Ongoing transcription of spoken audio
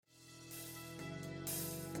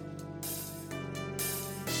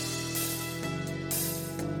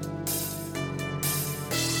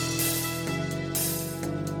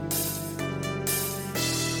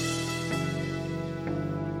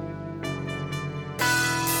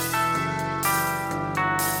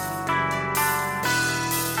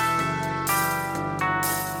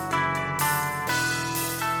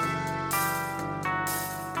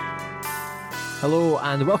Hello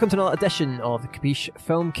and welcome to another edition of the Capiche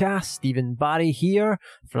Filmcast. Stephen Barry here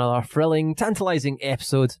for another thrilling, tantalising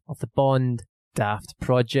episode of the Bond Daft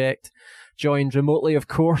Project. Joined remotely, of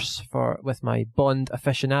course, with my Bond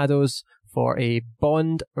aficionados for a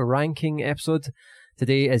Bond ranking episode.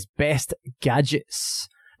 Today is Best Gadgets.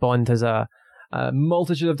 Bond has a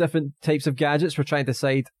multitude of different types of gadgets. We're trying to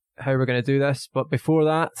decide how we're going to do this, but before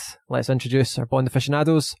that, let's introduce our Bond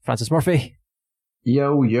aficionados. Francis Murphy.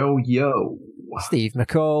 Yo, yo, yo. Steve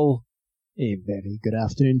McCall. A very good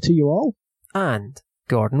afternoon to you all. And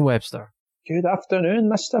Gordon Webster. Good afternoon,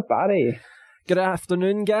 Mr. Barry. Good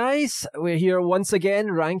afternoon, guys. We're here once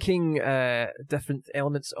again ranking different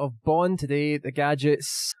elements of Bond. Today, the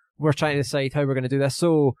gadgets. We're trying to decide how we're going to do this.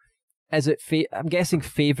 So, is it I'm guessing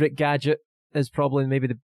favourite gadget is probably maybe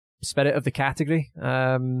the spirit of the category.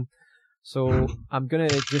 So, I'm going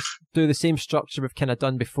to just do the same structure we've kind of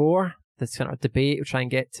done before. This kind of debate. We'll try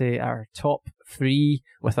and get to our top three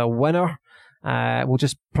with a winner. We'll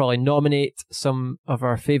just probably nominate some of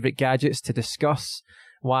our favourite gadgets to discuss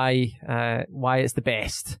why it's the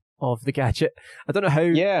best of the gadget. I don't know how.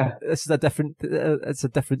 Yeah, this is a different. It's a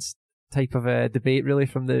different type of debate, really,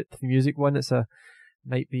 from the music one.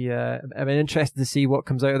 Might be. I'm interested to see what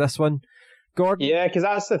comes out of this one. Gordon? Yeah, because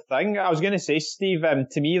that's the thing. I was going to say, Steve,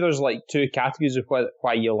 to me, there's like two categories of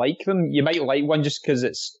why you like them. You might like one just because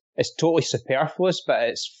it's totally superfluous, but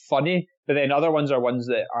it's funny. But then other ones are ones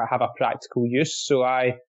that have a practical use. So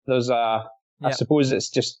I suppose it's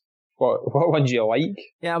just what ones you like.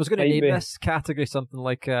 Yeah, I was going to name this category something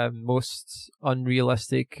like most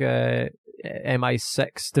unrealistic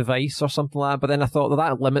MI6 device or something like that. But then I thought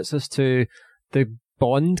that limits us to the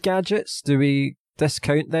Bond gadgets. Do we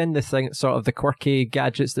discount then the thing, sort of the quirky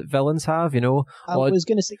gadgets that villains have, you know? I was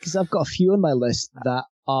going to say, because I've got a few on my list that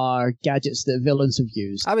are gadgets that villains have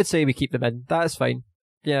used. I would say we keep them in. That's fine.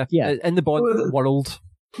 Yeah. In the Bond world.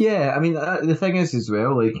 Yeah, I mean, the thing is as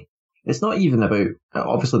well, like, it's not even about,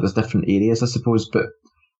 obviously there's different areas, I suppose, but,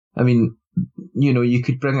 I mean, you know, you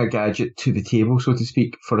could bring a gadget to the table, so to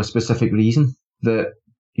speak, for a specific reason that,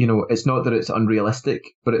 you know, it's not that it's unrealistic,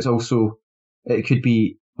 but it's also, it could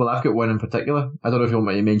be. Well, I've got one in particular. I don't know if you want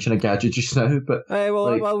me to mention a gadget just now, but...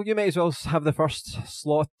 Well, you may as well have the first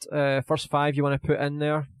slot, first five you want to put in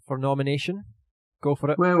there for nomination. Go for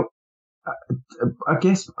it. Well, I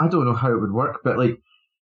guess, I don't know how it would work, but like,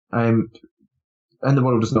 In the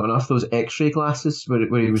World Is Not Enough, those X-ray glasses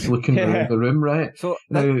where he was looking around the room, right? So,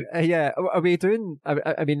 are we doing...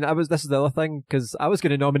 I mean, this is the other thing, because I was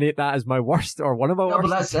going to nominate that as my worst, or one of my worst.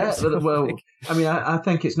 But that's it. Well, I mean, I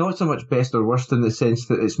think it's not so much best or worst in the sense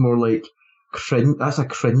that it's more like that's a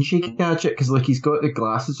cringy gadget, because like he's got the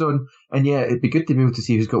glasses on, and yeah, it'd be good to be able to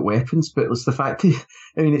see who's got weapons, but it's the fact that,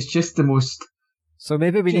 I mean, it's just the most... So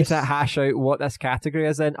maybe we need to hash out what this category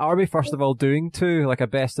is in. Are we first of all doing two, like a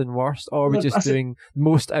best and worst, or are we just doing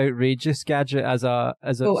most outrageous gadget as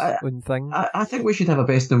its own thing? I think we should have a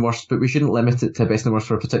best and worst, but we shouldn't limit it to best and worst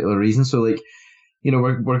for a particular reason. So like, you know,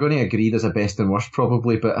 we're going to agree there's a best and worst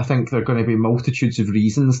probably, but I think there are going to be multitudes of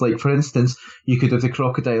reasons. Like, for instance, you could have the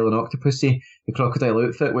Crocodile and Octopussy, the crocodile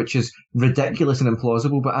outfit, which is ridiculous and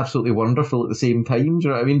implausible, but absolutely wonderful at the same time. Do you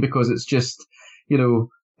know what I mean? Because it's just, you know,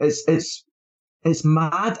 it's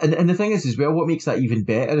mad, and the thing is as well, what makes that even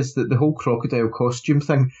better is that the whole crocodile costume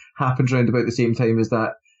thing happens around about the same time as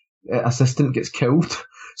that assistant gets killed.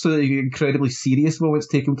 So the incredibly serious moments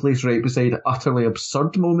taking place right beside utterly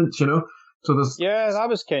absurd moments, you know? So there's... Yeah, that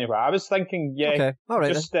was kind of what I was thinking, yeah. Okay. All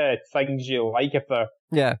right, just things you like if they're...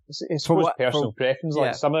 Yeah. It's personal preference,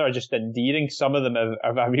 like some of them are just endearing, some of them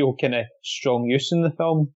have a real kind of strong use in the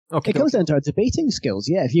film. Okay. It comes down to our debating skills,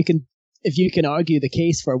 yeah. If you can argue the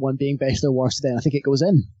case for one being best or worst, then I think it goes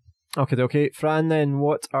in. Okay. Fran, then,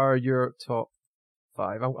 what are your top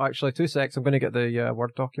five? Actually, 2 secs. I'm going to get the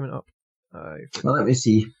Word document up. Well, let me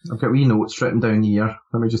see. I've got wee notes written down here.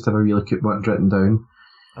 Let me just have a wee look at what's written down.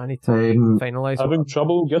 I need to finalise. Having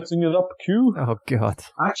trouble getting it up, Q? Oh, God.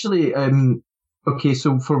 Actually, okay,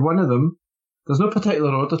 so for one of them, there's no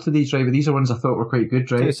particular order to these, right? But these are ones I thought were quite good,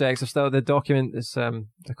 right? 2 secs. The document is a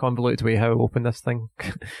convoluted way how I open this thing.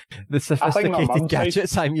 The sophisticated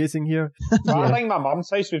gadgets I'm using here. Well, I think my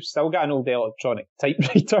mum's house, we've still got an old electronic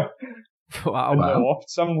typewriter in the loft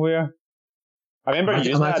somewhere. I remember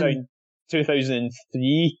using that around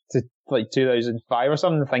 2003 to like 2005 or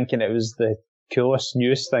something, thinking it was the coolest,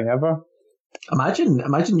 newest thing ever.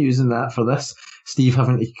 Imagine using that for this. Steve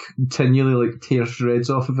having to continually like tear shreds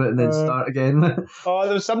off of it and then start again. There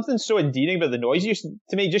was something so endearing about the noise.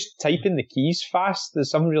 To me, just typing the keys fast. There's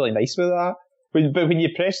something really nice with that. But when you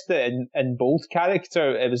pressed it in bold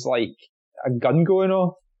character, it was like a gun going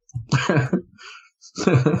off.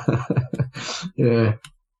 Yeah.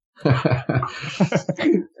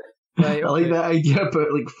 Right, I like that idea,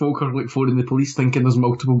 but like folk are like phoning the police thinking there's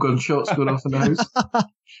multiple gunshots going off in the house.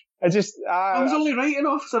 I just, I was only writing,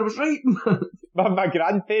 officer, I was writing. my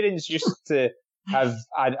grandparents used to have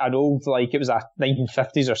an old, like, it was a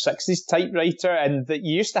 1950s or 60s typewriter, and that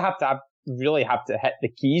you used to have really have to hit the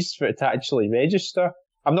keys for it to actually register.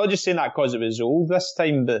 I'm not just saying that because it was old this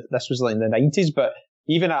time, but this was like in the 90s, but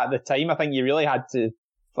even at the time, I think you really had to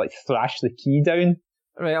like thrash the key down.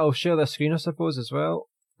 Right, I'll share the screen, I suppose, as well.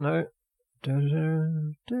 Now.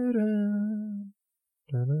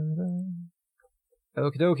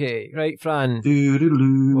 Okay. Right, Fran. Okay.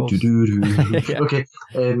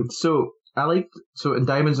 So in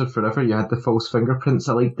Diamonds Are Forever, you had the false fingerprints.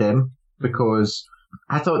 I liked them because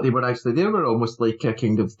I thought they were almost like a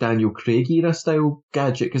kind of Daniel Craig era style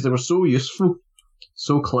gadget because they were so useful,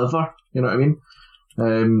 so clever. You know what I mean?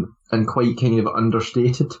 And quite kind of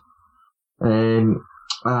understated.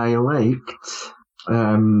 I liked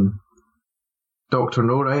Dr.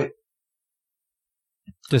 No, right?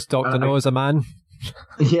 Just Dr. No as a man?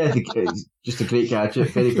 Yeah, just a great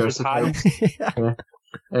gadget, very versatile. Yeah.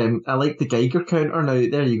 I like the Geiger counter. Now,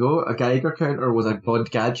 there you go. A Geiger counter was a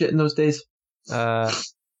Bond gadget in those days. How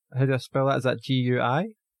do I spell that? Is that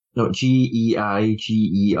GUI? No,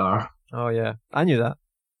 GEIGER. Oh, yeah. I knew that.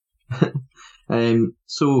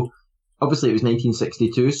 So, obviously it was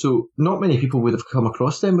 1962, so not many people would have come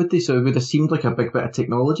across them, would they? So it would have seemed like a big bit of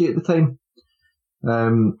technology at the time.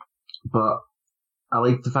 But I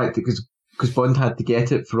like the fact that because Bond had to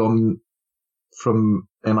get it from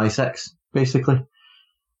MI6, basically.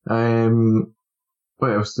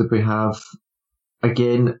 What else did we have?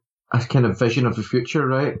 Again, a kind of vision of the future,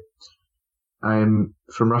 right? From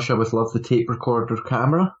Russia with Love, the tape recorder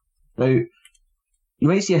camera. Now, you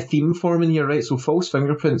might see a theme forming here, right? So false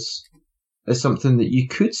fingerprints is something that you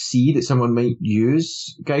could see that someone might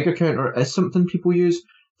use. Geiger counter is something people use.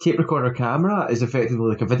 Tape recorder camera is effectively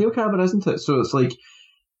like a video camera, isn't it? So it's like,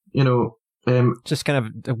 just kind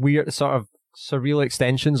of the weird sort of surreal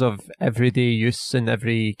extensions of everyday use and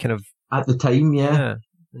every kind of... At the time, yeah.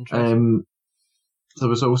 Interesting. There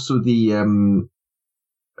was also the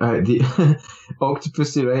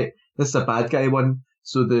Octopussy, right? This is a bad guy one.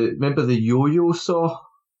 So remember the yo-yo saw?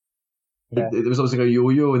 Yeah. It was always like a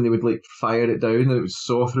yo-yo and they would like fire it down and it would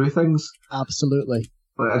saw through things. Absolutely.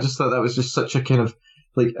 Like, I just thought that was just such a kind of,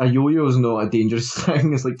 like, a yo-yo is not a dangerous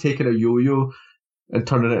thing. It's like taking a yo-yo and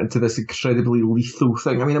turning it into this incredibly lethal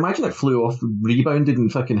thing. I mean, imagine it flew off, rebounded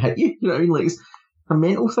and fucking hit you. You know what I mean? Like, it's a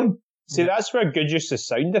mental thing. See, that's where good use of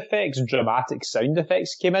sound effects, dramatic sound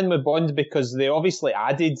effects came in with Bond, because they obviously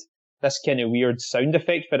added this kind of weird sound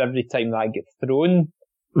effect for every time that gets thrown.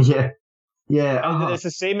 Yeah. Yeah. And it's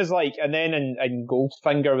the same as like, and then in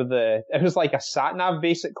Goldfinger with it was like a sat-nav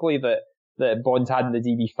basically that Bond had in the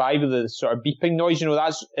DB5 with the sort of beeping noise. You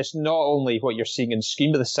know, it's not only what you're seeing on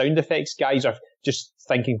screen, but the sound effects guys are just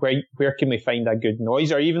thinking, where can we find a good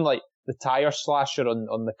noise? Or even like the tire slasher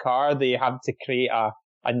on the car, they have to create a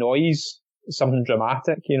noise, something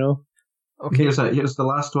dramatic, you know. Okay, here's the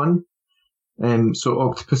last one. So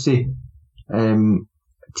Octopussy,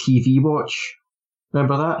 TV watch.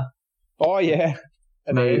 Remember that? Oh yeah,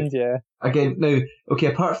 at the end, yeah. Again, now, okay,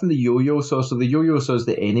 apart from the yo-yo saw, so the yo-yo saw is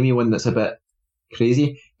the enemy one that's a bit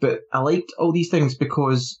crazy, but I liked all these things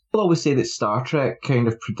because people always say that Star Trek kind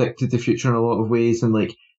of predicted the future in a lot of ways and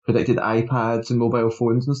like predicted iPads and mobile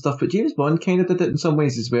phones and stuff, but James Bond kind of did it in some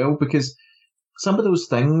ways as well, because some of those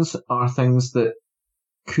things are things that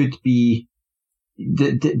could be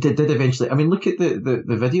did eventually. I mean, look at the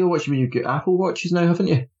video watch. I mean, you've got Apple Watches now, haven't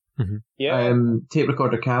you? Mm-hmm. Yeah. Tape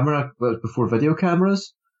recorder camera before video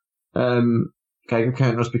cameras. Geiger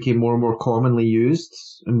counters became more and more commonly used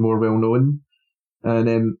and more well known.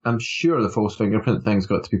 And I'm sure the false fingerprint thing's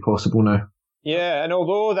got to be possible now. Yeah, and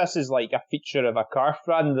although this is like a feature of a car,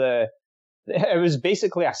 Fran, it was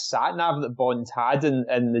basically a sat-nav that Bond had in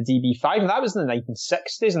the DB5, and that was in the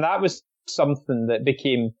 1960s, and that was something that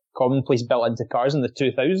became commonplace built into cars in the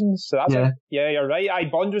 2000s. So that's you're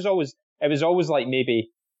right. Bond was always like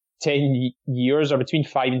maybe 10 years or between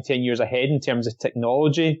 5 and 10 years ahead in terms of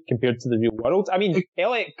technology compared to the real world. I mean,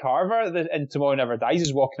 Elliot Carver in Tomorrow Never Dies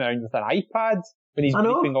is walking around with an iPad when he's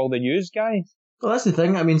briefing all the news guys. Well, that's the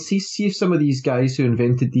thing. I mean, see if some of these guys who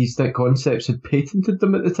invented these concepts had patented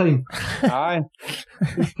them at the time. Aye.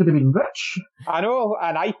 They could have been rich. I know,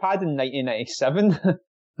 an iPad in 1997. I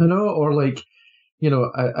know, or like, you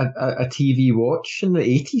know, a TV watch in the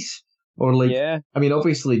 80s. Or like, I mean,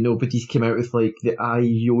 obviously nobody's came out with like the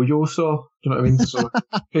yo-yo saw. Do you know what I mean? So,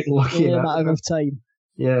 pretty lucky in that amount of time.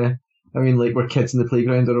 Yeah. I mean, like, where kids in the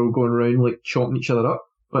playground are all going around, like, chomping each other up.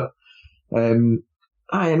 But,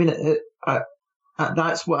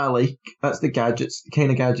 that's what I like. That's the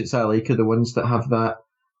kind of gadgets I like are the ones that have that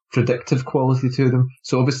predictive quality to them.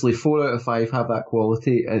 So obviously 4 out of 5 have that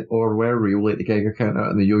quality, or were real, like the Geiger counter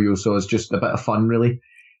and the yo-yo saw is just a bit of fun, really.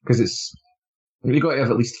 Because you've got to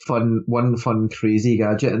have at least one fun, crazy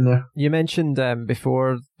gadget in there. You mentioned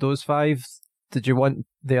before those 5, did you want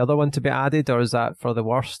the other one to be added, or is that for the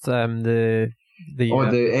worst? The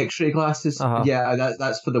X-ray glasses? Uh-huh. Yeah,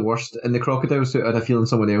 that's for the worst. And the crocodile suit, I had a feeling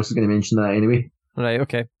someone else is going to mention that anyway. Right,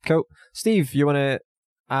 okay, cool. Steve, you want to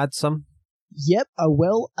add some? Yep, I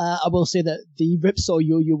will. I will say that the Ripsaw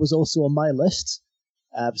Yo-Yo was also on my list,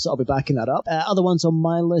 so I'll be backing that up. Other ones on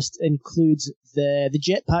my list includes the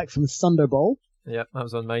jetpack from Thunderball. Yep, that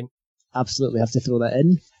was on mine. Absolutely have to throw that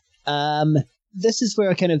in. This is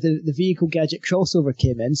where kind of the vehicle gadget crossover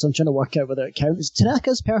came in, so I'm trying to work out whether it counts.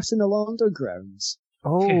 Tanaka's personal undergrounds.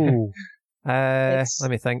 Oh,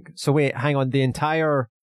 let me think. So wait, hang on. The entire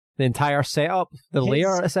setup,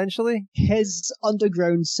 layer, essentially. His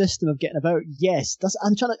underground system of getting about. Yes,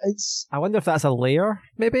 I'm trying to. I wonder if that's a layer.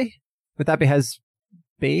 Maybe would that be his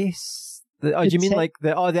base? Do you mean like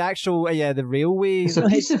the actual the railway? It's a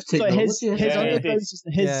piece of technology. His underground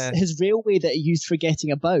system, his railway that he used for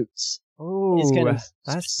getting about. Oh, is kind of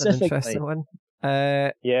that's an interesting one.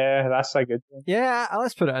 Yeah, that's a good one. Yeah,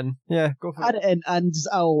 let's put it in. Yeah, go for it. Add it in, and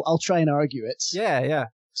I'll try and argue it. Yeah.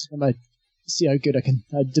 See how good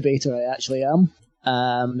a debater I actually am.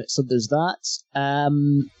 So there's that.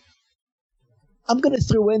 I'm going to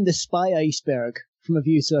throw in the spy iceberg from A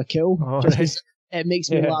View to a Kill. It makes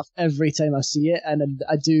me laugh every time I see it, and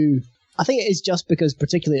I think it is just because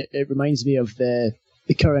particularly it reminds me of the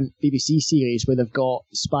current BBC series where they've got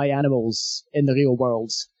spy animals in the real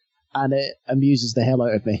world, and it amuses the hell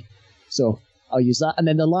out of me. So I'll use that. And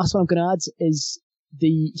then the last one I'm going to add is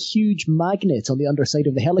the huge magnet on the underside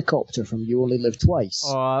of the helicopter from You Only Live Twice.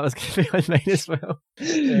 Oh, that was going to be on mine as well.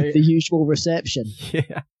 The usual reception.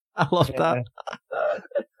 Yeah, I love that.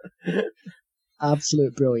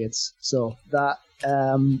 Absolute brilliance. So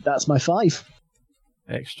that's my 5.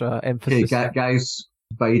 Extra emphasis. Okay, guys,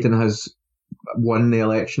 Biden has won the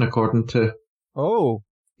election according to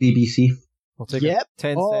BBC. We'll take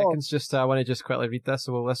 10 seconds. Just I want to just quickly read this.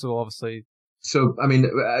 So this will obviously. So, I mean,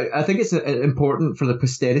 I think it's important for the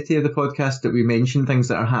posterity of the podcast that we mention things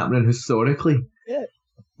that are happening historically. Yeah.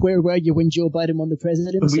 Where were you when Joe Biden won the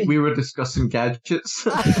presidency? We were discussing gadgets.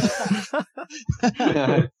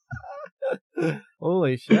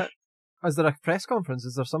 Holy shit. Is there a press conference?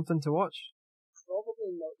 Is there something to watch?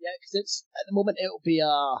 Probably not yet, because at the moment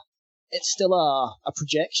it's still a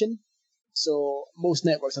projection. So most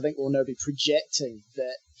networks, I think, will now be projecting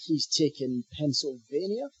that he's taken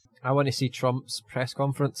Pennsylvania. I want to see Trump's press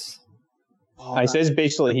conference. It says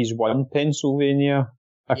basically he's won Pennsylvania,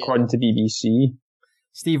 according to BBC.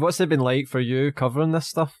 Steve, what's it been like for you covering this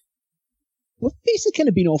stuff? We've basically kind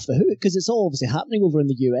of been off the hook, because it's all obviously happening over in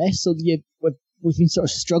the US, so we've been sort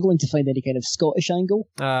of struggling to find any kind of Scottish angle.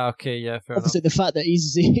 Okay, yeah, fair obviously, enough. the fact that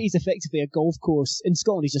he's effectively a golf course in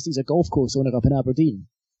Scotland, he's a golf course owner up in Aberdeen.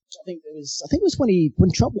 I think it was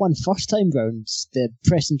when Trump won first time round, the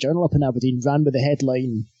Press and Journal up in Aberdeen ran with the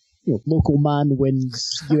headline, local man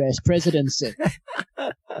wins US presidency.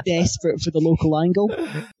 Desperate for the local angle,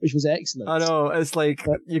 which was excellent. I know, it's like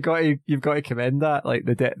you've got to commend that, like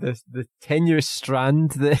the tenuous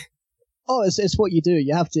strand. Oh, it's what you do.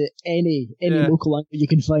 You have to any local angle you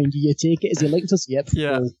can find. You take it. Is he linked us? Yep.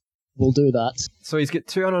 Yeah. We'll do that. So he's got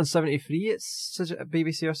 273. It's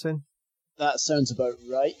BBC are saying. That sounds about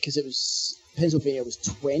right, because it was Pennsylvania was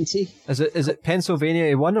 20. Is it Pennsylvania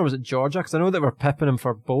he won, or was it Georgia? Because I know they were pipping him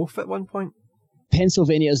for both at one point.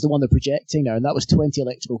 Pennsylvania is the one they're projecting now, and that was 20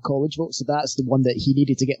 electoral college votes, so that's the one that he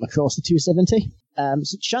needed to get him across the 270.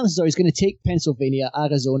 So chances are he's going to take Pennsylvania,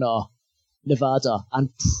 Arizona, Nevada, and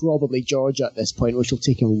probably Georgia at this point, which will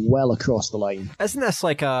take him well across the line. Isn't this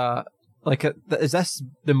is this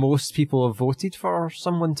the most people have voted for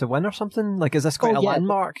someone to win or something? Like, is this quite a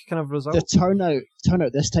landmark kind of result? The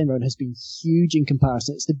turnout this time around has been huge in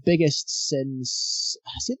comparison. It's the biggest since,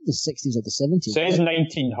 I think, the 60s or the 70s. Since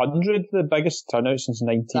 1900, the biggest turnout since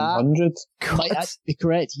 1900. Might be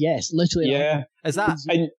correct, yes. Literally. Yeah. Is that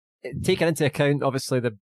taking into account, obviously,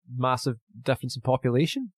 the massive difference in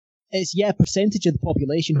population? It's, percentage of the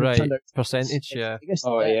population who turned out. Percentage, yeah.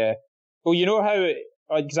 Yeah. Well, you know how,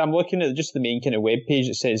 because I'm looking at just the main kind of web page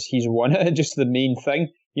that says he's won it, just the main thing.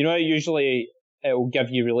 You know, usually it'll give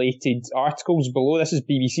you related articles below. This is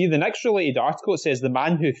BBC. The next related article, it says the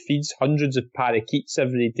man who feeds hundreds of parakeets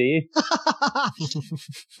every day.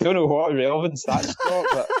 Don't know what relevance that's got,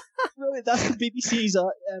 but That's the BBC's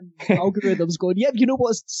algorithms going, yep, you know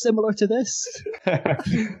what's similar to this? Oh,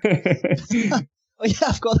 yeah,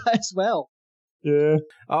 I've got that as well. Yeah.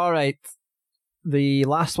 All right. The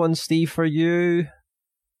last one, Steve, for you.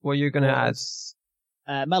 What are you going to add?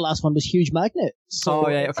 My last one was Huge Magnet. So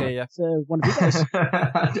yeah. One of you guys.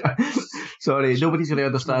 Sorry, nobody's going to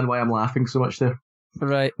understand why I'm laughing so much there.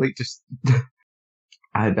 Right. Like, just...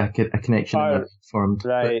 I had a connection that formed.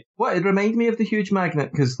 Right. But what, it reminded me of the Huge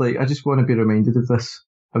Magnet, because like, I just want to be reminded of this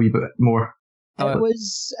a wee bit more. It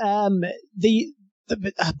was... Bond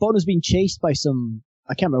was being chased by some...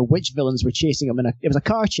 I can't remember which villains were chasing him. It was a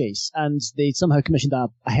car chase, and they somehow commissioned a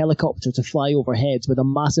helicopter to fly overhead with a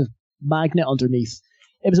massive magnet underneath.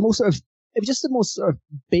 It was just the most sort of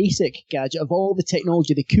basic gadget of all the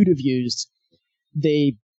technology they could have used.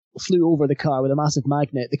 They flew over the car with a massive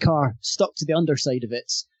magnet. The car stuck to the underside of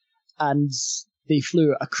it, and they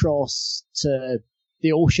flew across to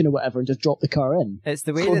the ocean or whatever and just dropped the car in. It's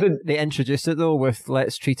the way that they introduced it though, with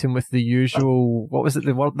let's treat him with the usual. What was it?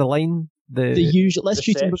 The line. The usual. Let's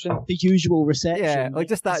treat him with the usual reception. Yeah, like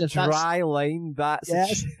just that dry line. That's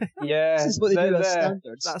yeah. This is what they do as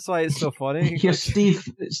standards. That's why it's so funny. Here, Steve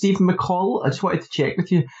McCall. I just wanted to check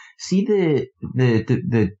with you. See the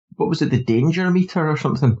what was it? The danger meter or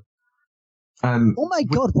something. Oh my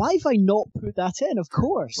God! Why have I not put that in? Of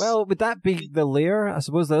course. Well, would that be the layer? I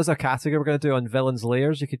suppose there's a category we're going to do on villains'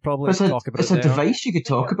 layers. You could probably talk about. It's a device you could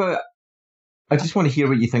talk about. I just want to hear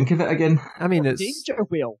what you think of it again. I mean, it's danger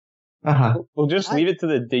wheel. We'll just leave it to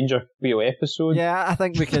the Danger Wheel episode. Yeah, I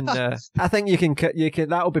think we can. I think you can.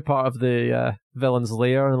 That'll be part of the villains'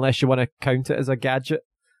 layer, unless you want to count it as a gadget.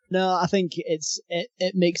 No, I think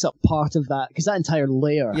it makes up part of that, because that entire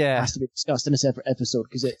layer has to be discussed in a separate episode,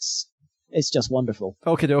 because it's just wonderful.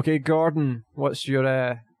 Okay, Gordon, what's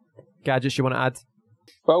your gadgets you want to add?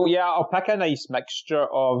 Well, yeah, I'll pick a nice mixture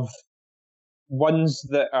of ones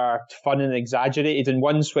that are fun and exaggerated, and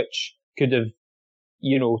ones which could have,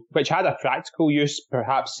 which had a practical use,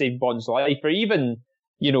 perhaps saved Bond's life, or even,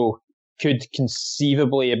 could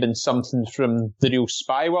conceivably have been something from the real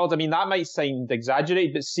spy world. I mean, that might sound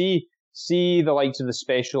exaggerated, but see the likes of the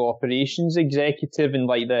special operations executive and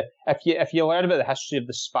like if you learn about the history of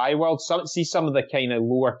the spy world, see some of the kind of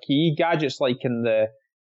lower key gadgets like in the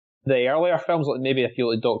earlier films, like maybe if you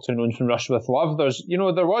look at Dr. No from Russia with Love,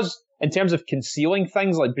 there was, in terms of concealing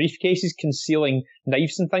things like briefcases, concealing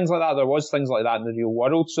knives and things like that, there was things like that in the real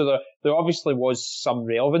world. So there obviously was some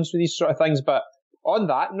relevance with these sort of things. But on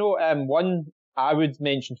that note, one I would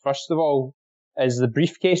mention first of all is the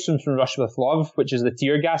briefcase from Russia with Love, which is the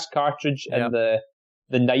tear gas cartridge and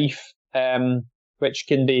the knife, which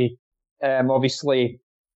can be obviously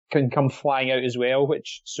can come flying out as well,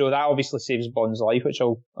 so that obviously saves Bond's life, which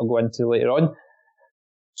I'll go into later on.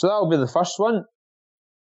 So that'll be the first one.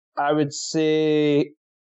 I would say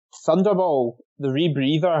Thunderball, the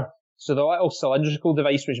rebreather. So the little cylindrical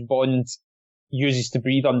device which Bond uses to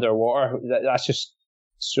breathe underwater. That's just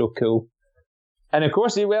so cool. And of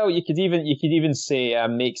course, well, you could even say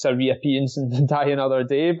makes a reappearance in Die Another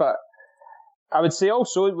Day, but I would say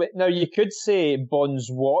also, now you could say Bond's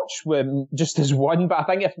watch just as one, but I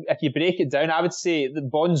think if you break it down, I would say that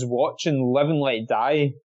Bond's watch in Live and Let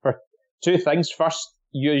Die for two things. First,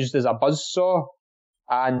 used as a buzzsaw,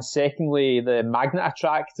 and secondly, the magnet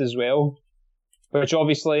attract as well, which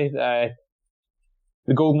obviously the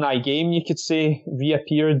GoldenEye game, you could say,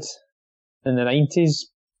 reappeared in the 90s.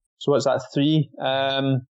 So what's that, 3?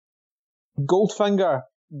 Goldfinger,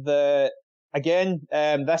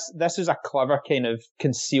 this is a clever kind of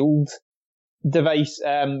concealed device.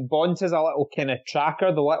 Bond has a little kind of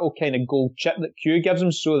tracker, the little kind of gold chip that Q gives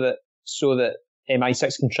him so that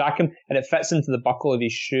MI6 can track him, and it fits into the buckle of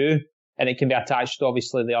his shoe, and it can be attached to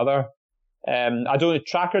obviously the other. I don't know,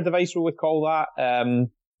 tracker device we would call that,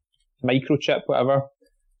 microchip, whatever.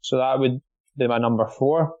 So that would be my number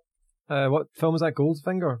 4. What film was that,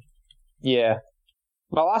 Goldfinger? Yeah.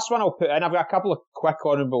 My last one I'll put in, I've got a couple of quick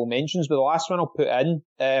honourable mentions, but the last one I'll put in,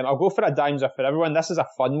 I'll go for a Dimes Are For Everyone. This is a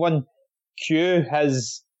fun one. Q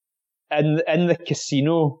has, in the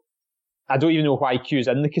casino, I don't even know why Q's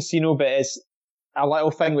in the casino, but it's a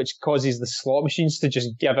little thing which causes the slot machines to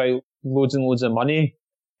just give out loads and loads of money.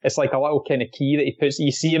 It's like a little kind of key that he puts,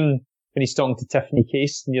 you see him when he's talking to Tiffany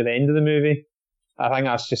Case near the end of the movie. I think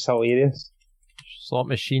that's just hilarious. Slot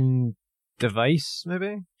machine device,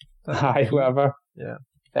 maybe? Aye, whatever. Yeah.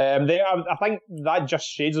 I think that just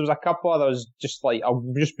shades. There was a couple others, just like, I'll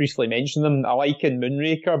just briefly mention them. I like in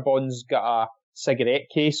Moonraker, Bond's got a cigarette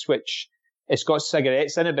case, which it's got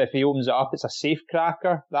cigarettes in it, but if he opens it up, it's a safe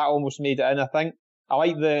cracker. That almost made it in, I think. I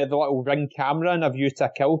like the little ring camera in A View to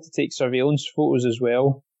a Kill to take surveillance photos as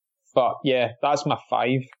well. But yeah, that's my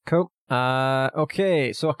 5. Cool.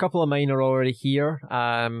 Okay, so a couple of mine are already here.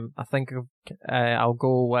 I think I'll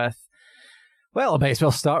go with. Well, I might as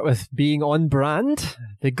well start with being on brand.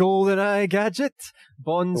 The GoldenEye gadget,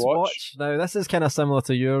 Bond's watch. Now, this is kind of similar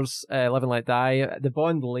to yours, Live and Let Die. The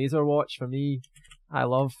Bond laser watch, for me, I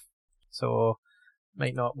love. So,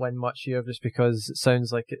 might not win much here just because it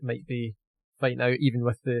sounds like it might be fighting out even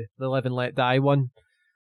with the Live and Let Die one.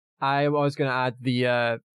 I was going to add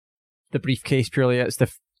the briefcase purely. It's the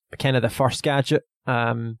kind of the first gadget.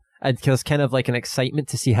 And there's kind of like an excitement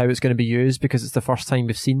to see how it's going to be used because it's the first time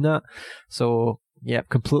we've seen that. So, yeah,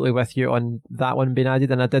 completely with you on that one being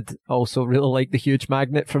added. And I did also really like the huge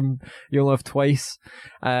magnet from You Only Live Twice.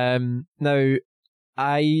 Now, I'm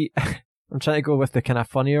trying to go with the kind of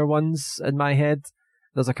funnier ones in my head.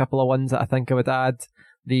 There's a couple of ones that I think I would add.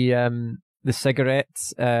 The cigarette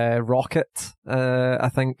rocket, I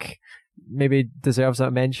think maybe deserves a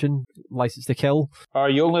mention. License to Kill. Or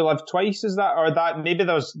You Only Live Twice, is that? Or that maybe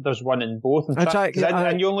there's one in both.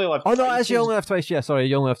 And You Only Live Twice. Oh no, it's You Only Live Twice. Yeah, sorry,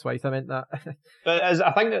 You Only Live Twice. I meant that. But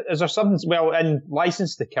I think is there something? Well, in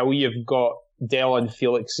License to Kill, you've got Dell and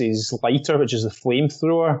Felix's lighter, which is the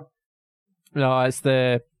flamethrower. No, it's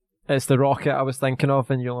the rocket I was thinking of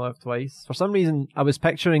in You Only Live Twice. For some reason, I was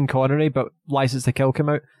picturing Connery, but License to Kill came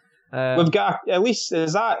out. We've got at least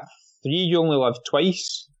is that 3 You Only Live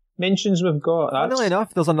Twice mentions we've got. Funnily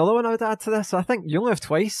enough, there's another one I would add to this. I think You Only Live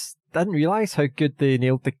Twice didn't realise how good they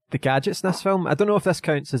nailed the gadgets in this film. I don't know if this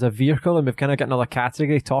counts as a vehicle, and we've kind of got another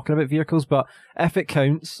category talking about vehicles, but if it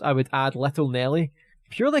counts, I would add Little Nelly,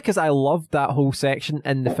 purely because I loved that whole section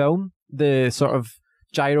in the film, the sort of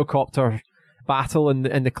gyrocopter battle in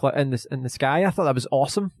the sky. I thought that was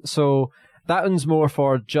awesome. So that one's more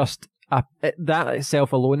for just that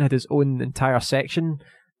itself alone had its own entire section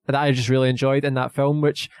that I just really enjoyed in that film,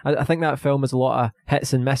 which I think that film has a lot of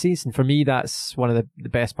hits and misses, and for me that's one of the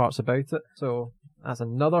best parts about it. So that's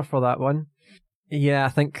another for that one. Yeah, I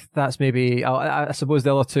think that's maybe, I suppose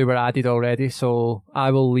the other two were added already, so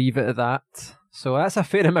I will leave it at that. So that's a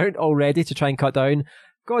fair amount already to try and cut down.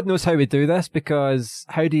 God knows how we do this, because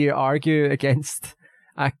how do you argue against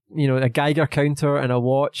a Geiger counter and a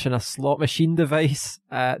watch and a slot machine device?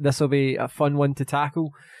 This will be a fun one to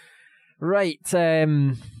tackle. Right,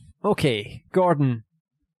 okay, Gordon,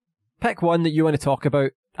 pick one that you want to talk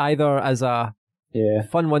about, either as a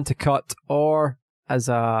fun one to cut or as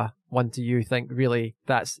a one do you think really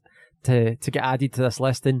that's to get added to this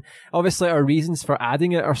list. And obviously our reasons for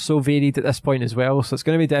adding it are so varied at this point as well, so it's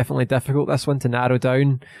going to be definitely difficult, this one, to narrow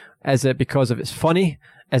down. Is it because of it's funny?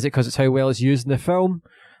 Is it because it's how well it's used in the film?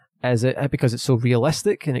 Is it because it's so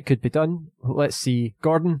realistic and it could be done? Let's see.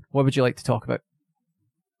 Gordon, what would you like to talk about?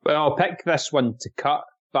 Well, I'll pick this one to cut,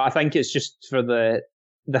 but I think it's just for the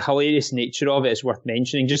hilarious nature of it, it's worth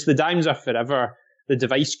mentioning. Just the Diamonds Are Forever, the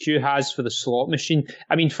device Q has for the slot machine.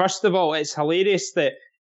 I mean, first of all, it's hilarious that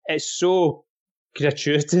it's so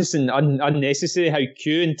gratuitous and unnecessary how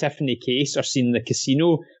Q and Tiffany Case are seen in the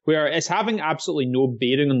casino, where it's having absolutely no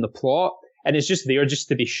bearing on the plot, and it's just there just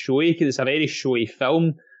to be showy, because it's a very showy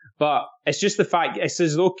film. But it's just the fact, it's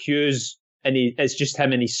as though Q's, and it's just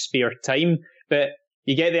him in his spare time, but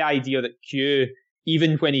you get the idea that Q,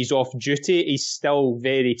 even when he's off duty, he's still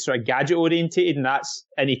very sort of gadget orientated,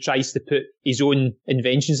 and he tries to put his own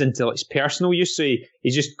inventions into his personal use. So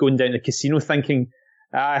he's just going down the casino thinking,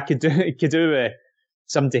 I could do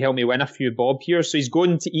something to help me win a few bob here. So he's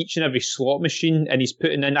going to each and every slot machine and he's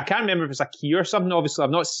putting in, I can't remember if it's a key or something. Obviously, I've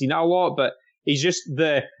not seen it a lot, but he's just,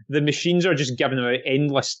 the machines are just giving out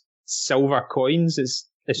endless silver coins. It's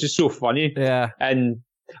just so funny. Yeah. And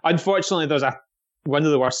unfortunately, there's one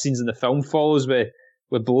of the worst scenes in the film follows with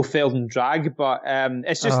Blofeld and Drag, but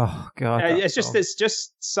it's just, oh god, it's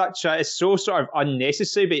just such a, it's so sort of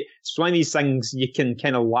unnecessary, but it's one of these things you can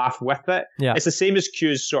kind of laugh with it. Yeah. It's the same as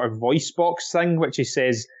Q's sort of voice box thing, which he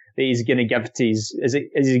says that he's going to give to is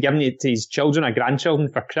he giving it to his children or grandchildren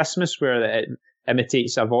for Christmas, where it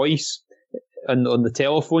imitates a voice on the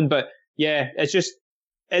telephone. But yeah,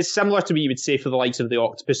 it's similar to what you would say for the likes of the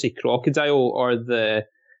Octopussy Crocodile or the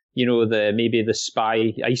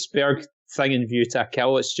spy iceberg thing in View to a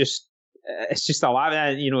Kill. It's just a lot.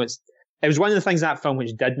 It was one of the things in that film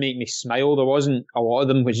which did make me smile. There wasn't a lot of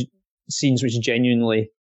them scenes which genuinely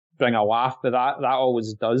bring a laugh, but that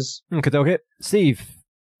always does. Okay. Steve,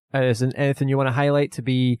 is there anything you want to highlight to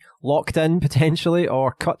be locked in potentially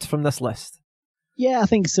or cut from this list? Yeah, I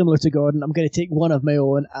think similar to Gordon, I'm going to take one of my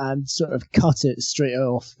own and sort of cut it straight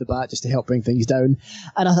off the bat just to help bring things down.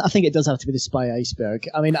 And I think it does have to be the spy iceberg.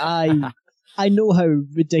 I mean, I know how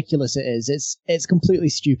ridiculous it is. It's completely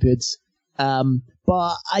stupid.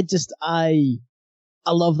 But I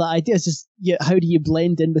I love that idea. It's just, how do you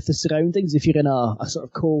blend in with the surroundings? If you're in a sort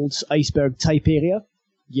of cold iceberg type area,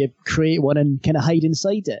 you create one and kind of hide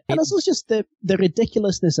inside it. And also just the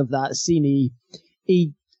ridiculousness of that scene.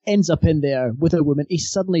 He ends up in there with a woman. He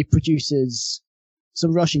suddenly produces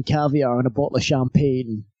some Russian caviar and a bottle of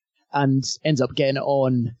champagne and ends up getting it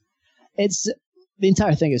on. The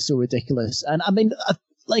entire thing is so ridiculous. And I mean,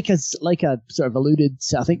 like I sort of alluded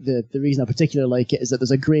to, I think the reason I particularly like it is that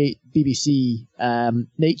there's a great BBC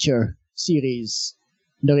nature series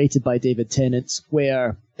narrated by David Tennant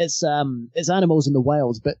where it's animals in the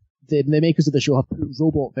wild, but the makers of the show have put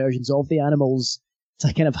robot versions of the animals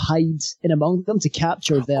to kind of hide in among them to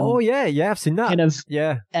capture them. Oh yeah, I've seen that. Kind of,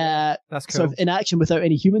 that's cool. Sort of in action without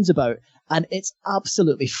any humans about, and it's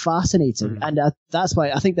absolutely fascinating. And that's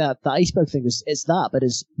why I think that the iceberg thing it's that, but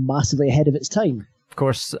is massively ahead of its time. Of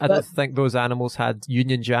course, I don't think those animals had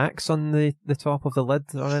Union Jacks on the top of the lid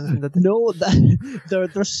or anything, did they? No,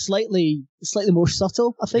 they're slightly more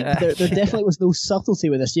subtle, I think. There definitely was no subtlety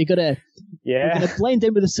with this. We're gonna blend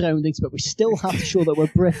in with the surroundings, but we still have to show that we're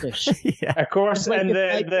British. Of course, like and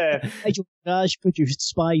the Nigel Farage produced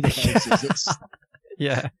spy devices.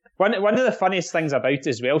 One of the funniest things about it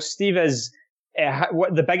as well, Steve, is one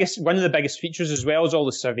of the biggest features as well is all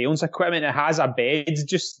the surveillance equipment. It has a bed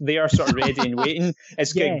just there, sort of ready and waiting.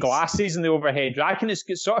 It's got glasses in the overhead rack, and it's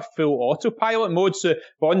got sort of full autopilot mode. So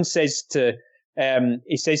Bond says to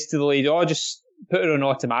the lady, "Oh, just put her on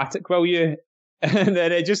automatic, will you?" And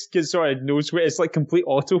then it just sort of knows where it's like complete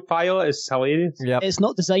autopilot. It's hilarious. Yeah, it's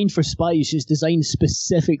not designed for spies. It's designed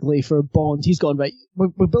specifically for Bond. He's gone, right,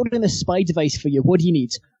 we're building this spy device for you. What do you need?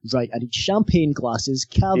 Right, I need champagne glasses,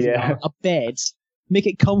 caviar, a bed, make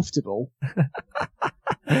it comfortable.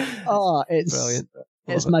 It's brilliant.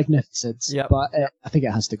 It's magnificent. Yep. But I think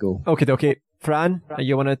it has to go. Okay. Fran,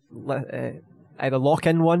 you want to either lock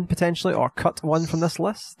in one potentially or cut one from this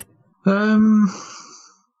list?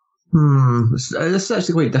 It's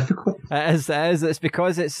actually quite difficult. It is. It's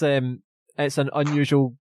because it's an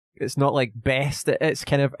unusual. It's not like best. It's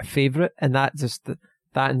kind of favourite, and that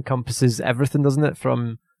encompasses everything, doesn't it?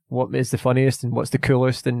 From what is the funniest and what's the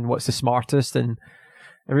coolest and what's the smartest, and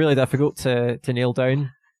really difficult to nail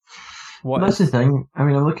down. That's the thing. I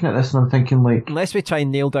mean, I'm looking at this and I'm thinking, like, unless we try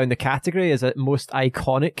and nail down the category, is it most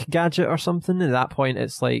iconic gadget or something? At that point,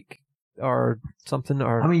 it's like or something.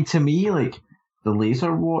 Or I mean, to me, like the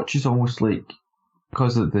laser watch is almost like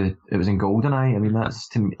because it was in GoldenEye. I mean, that's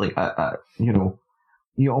to me like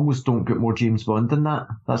you almost don't get more James Bond than that.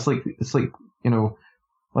 That's like it's like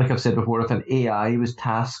like I've said before, if an AI was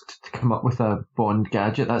tasked to come up with a Bond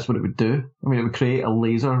gadget, that's what it would do. I mean, it would create a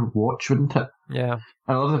laser watch, wouldn't it? Yeah. And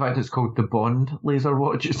I love the fact it's called the Bond laser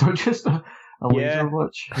watch. It's not just a laser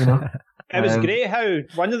watch, It was great how,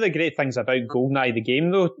 one of the great things about GoldenEye, the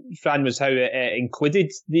game though, Fran, was how it included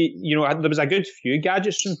there was a good few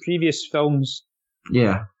gadgets from previous films.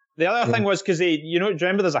 Yeah. The other thing was because do you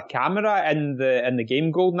remember there's a camera in the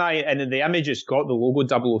game GoldenEye, and in the image it's got the logo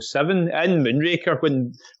 007. In Moonraker,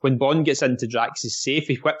 when Bond gets into Drax's safe,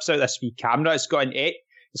 he whips out this wee camera. It's got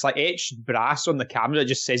it's like etched brass on the camera that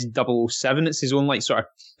just says 007. It's his own like sort of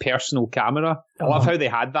personal camera. I love how they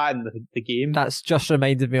had that in the game. That's just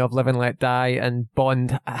reminded me of Live and Let Die, and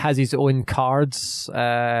Bond has his own cards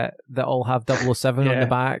that all have 007 on the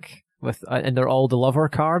back and they're all the lover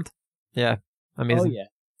card. Yeah, amazing. Oh yeah.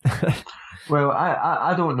 Well,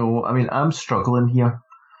 I don't know. I mean, I'm struggling here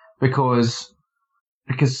because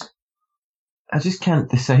I just can't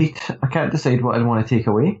decide. I can't decide what I want to take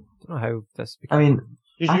away. I don't know how this. I mean,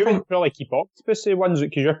 did you probably keep Octopussy ones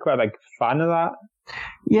because you're quite a big fan of that?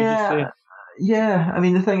 Yeah. I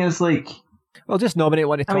mean, the thing is, like, well, just nominate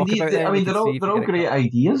one to talk about. They're all great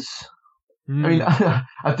ideas. I mean,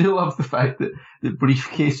 I do love the fact that the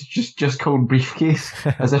briefcase is just called briefcase,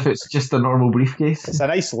 as if it's just a normal briefcase. It's a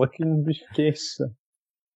nice looking briefcase.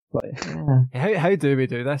 But, How do we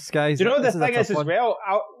do this, guys? Do you know the thing is as well?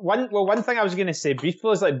 One thing I was going to say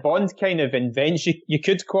briefly is like Bond kind of invents. You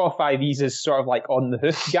could qualify these as sort of like on the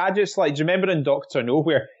hoof gadgets. Like, do you remember in Doctor No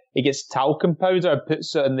where he gets talcum powder,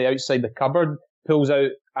 puts it on the outside the cupboard, pulls out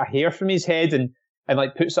a hair from his head, and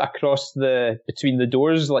like puts it across between the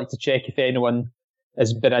doors, like to check if anyone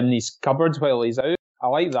has been in his cupboard while he's out. I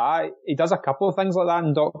like that. He does a couple of things like that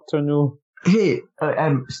in Doctor No. Hey,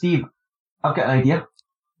 Steve, I've got an idea.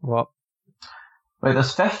 What? Right,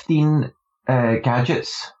 there's 15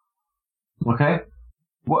 gadgets. Okay?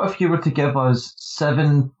 What if you were to give us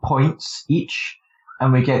 7 points each,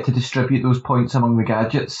 and we get to distribute those points among the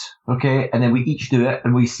gadgets? Okay? And then we each do it,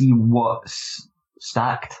 and we see what's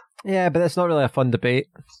stacked. Yeah, but that's not really a fun debate.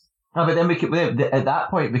 but then at that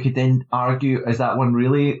point we could then argue, is that one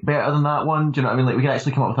really better than that one? Do you know what I mean? Like, we could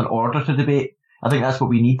actually come up with an order to debate. I think that's what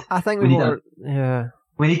we need. I think we need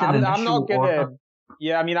an initial order.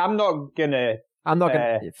 Yeah, I mean, I'm not gonna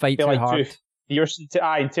fight too hard.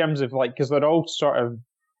 In terms of like, because they're all sort of,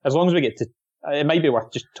 as long as we get to, it might be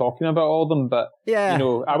worth just talking about all of them. But yeah, you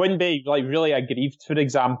know, I wouldn't be like really aggrieved, for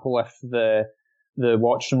example, if the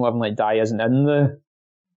Watch from Live and Let Die isn't in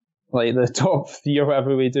the top 3 or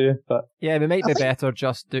whatever we do. But yeah, we might be better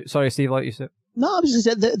just do. Sorry, Steve, like you said. No, I was just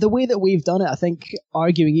saying the way that we've done it. I think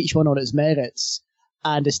arguing each one on its merits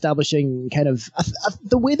and establishing kind of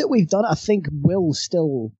the way that we've done it, I think will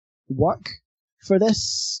still work for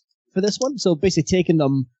this one. So basically taking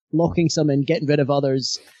them, locking some in, getting rid of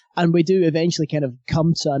others, and we do eventually kind of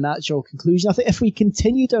come to a natural conclusion. I think if we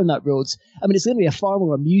continue down that road, I mean, it's going to be a far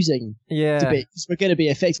more amusing debate, because we're going to be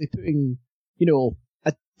effectively putting, you know,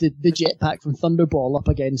 the jetpack from Thunderball up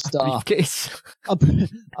against a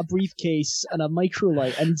briefcase and a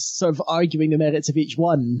microlight, and sort of arguing the merits of each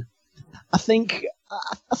one. I think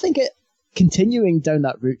it continuing down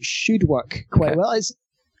that route should work quite well. It's,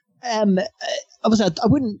 obviously, I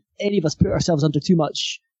wouldn't any of us put ourselves under too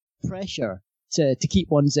much pressure to keep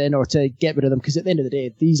ones in or to get rid of them, because at the end of the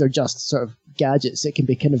day, these are just sort of gadgets that can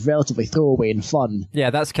be kind of relatively throwaway and fun. Yeah,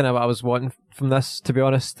 that's kind of what I was wanting from this, to be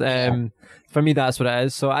honest. For me, that's what it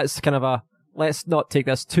is. So it's kind of let's not take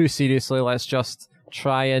this too seriously. Let's just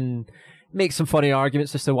try and make some funny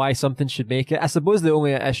arguments as to why something should make it. I suppose the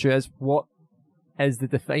only issue is, what is the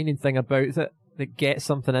defining thing about it that gets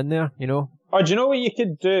something in there, you know? Or do you know what you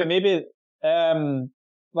could do? Maybe,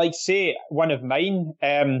 like, say, one of mine,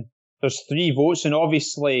 there's 3 votes, and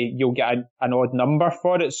obviously you'll get an odd number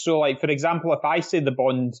for it. So, like, for example, if I say the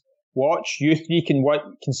Bond watch, you 3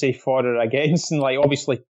 can say for or against, and, like,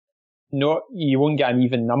 obviously, no, you won't get an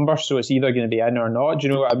even number, so it's either going to be in or not. Do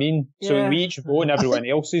you know what I mean? Yeah. So we each vote, and everyone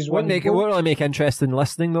else's one. It won't really make interesting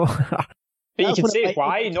listening, though. But you can say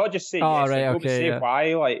why, not just say yes. Right, okay, say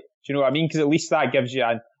why, like, do you know what I mean? Because at least that gives you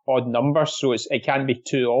an odd number, so it can't be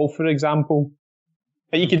 2-2, for example.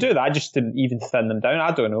 But you could do that just to even thin them down.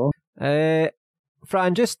 I don't know.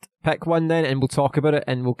 Fran, just pick one then, and we'll talk about it,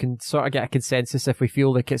 and we can sort of get a consensus if we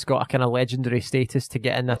feel like it's got a kind of legendary status to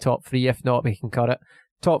get in the top 3. If not, we can cut it.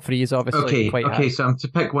 Top 3 is obviously quite high. Okay, so I'm to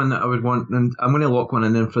pick one that I would want, and I'm going to lock one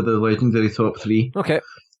in then for the legendary top 3. Okay.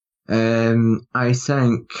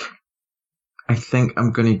 I think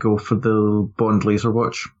I'm going to go for the Bond laser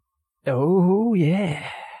watch. Oh yeah.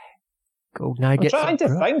 GoldenEye. I'm trying to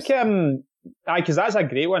think. Because that's a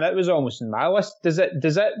great one. It was almost in my list. Does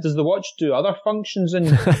the watch do other functions in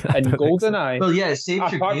GoldenEye? Well, yeah, it saves your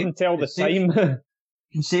game. Apart from tell the time.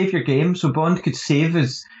 You can save your game, so Bond could save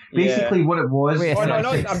as basically what it was. No,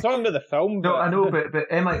 I'm talking about the film. No, I know,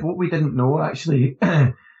 but what we didn't know actually,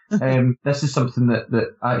 this is something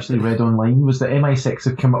that I actually read online, was that MI6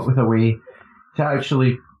 had come up with a way to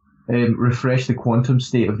actually refresh the quantum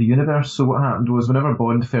state of the universe. So what happened was, whenever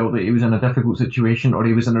Bond felt that he was in a difficult situation or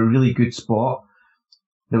he was in a really good spot,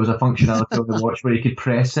 there was a functionality on the watch where he could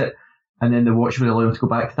press it, and then the watch would allow him to go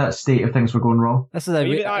back to that state if things were going wrong. This is a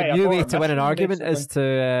new way to win an argument. Is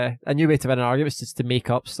to just to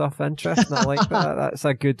make up stuff interesting. I like that. That's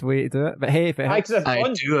a good way to do it. But hey, if it helps, I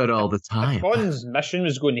do it all the time. If Bond's mission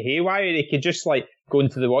was going haywire, they could just like go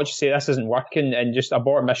into the watch and say this isn't working and just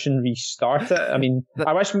abort mission, restart it. I mean,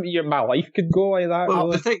 I wish my life could go like that. Well,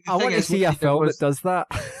 really. I want to see a film that does that.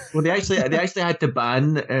 Well, they actually had to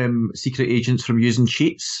ban secret agents from using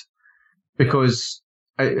cheats because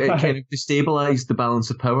it kind of destabilised the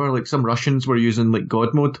balance of power. Like, some Russians were using like God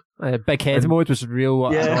mode. Big head mode was real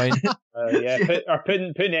annoying.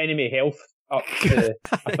 Putting enemy health up to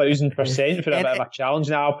 1,000% for a bit of a challenge.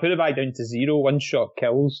 Now I'll put it back down to 0 one-shot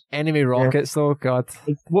kills. Enemy rockets, though, God.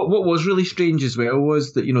 What was really strange as well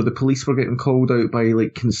was that, you know, the police were getting called out by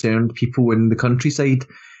like concerned people in the countryside,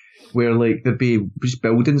 where like there'd be just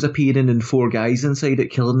buildings appearing and 4 guys inside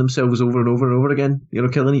it killing themselves over and over and over again. You know,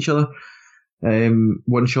 killing each other.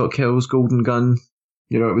 One-shot kills, golden gun.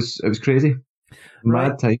 You know, it was crazy.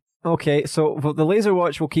 Mad time. Okay, so the laser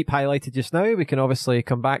watch we'll keep highlighted just now. We can obviously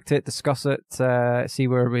come back to it, discuss it, see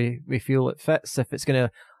where we feel it fits. If it's going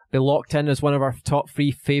to be locked in as one of our top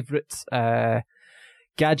 3 favourite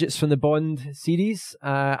gadgets from the Bond series,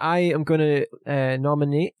 I am going to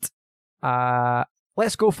nominate.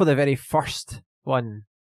 Let's go for the very first one,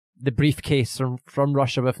 the briefcase from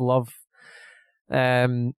Russia with Love.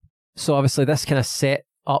 So obviously this kind of set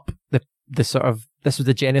up the sort of, this was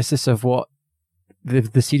the genesis of what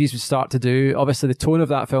the series would start to do. Obviously the tone of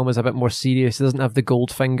that film is a bit more serious. It doesn't have the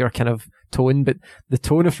Goldfinger kind of tone, but the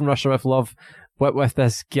tone of From Russia with Love with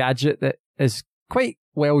this gadget that is quite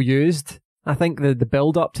well used. I think the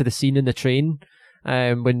build up to the scene in the train,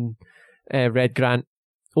 when Red Grant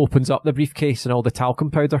opens up the briefcase and all the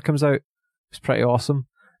talcum powder comes out, it's pretty awesome.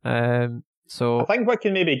 So I think what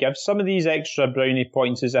can maybe give some of these extra brownie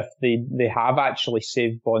points is if they have actually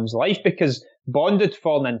saved Bond's life, because Bond had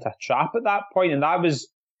fallen into a trap at that point, and that was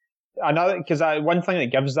another, because one thing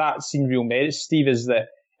that gives that scene real merit, Steve, is that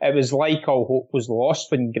it was like all hope was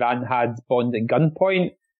lost when Grant had Bond at gunpoint.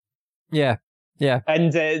 Yeah.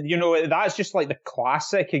 And, that's just like the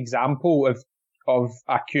classic example of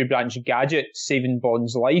a Q-branch gadget saving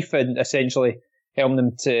Bond's life and essentially helping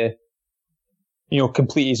him to,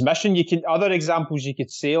 complete his mission. Other examples you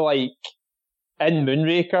could say, like in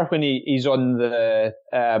Moonraker, when he's on the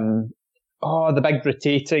big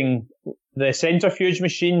rotating, the centrifuge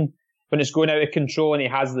machine, when it's going out of control and he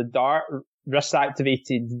has the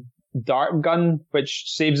wrist-activated dart gun, which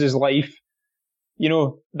saves his life.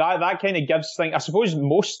 That kind of gives things. I suppose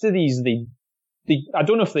most of these, I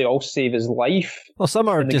don't know if they all save his life. Well, some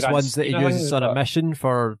are just ones that he uses on a mission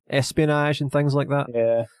for espionage and things like that.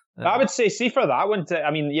 Yeah. I would say, for that one,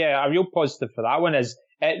 a real positive for that one is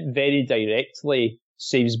it very directly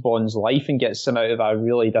saves Bond's life and gets him out of a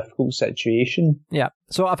really difficult situation. Yeah.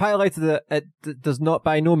 So I've highlighted that it does not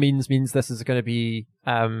by no means this is going to be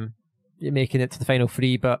making it to the final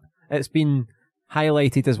three, but it's been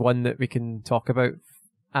highlighted as one that we can talk about.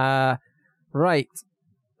 Right.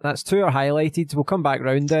 That's two are highlighted. We'll come back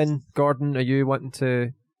round then. Gordon, are you wanting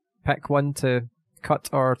to pick one to cut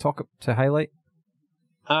or talk to highlight?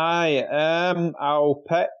 I'll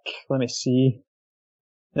pick, let me see.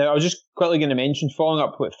 Now, I was just quickly going to mention, following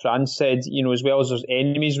up what Fran said, as well as there's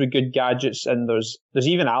enemies with good gadgets, and there's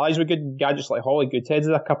even allies with good gadgets, like Holly Goodhead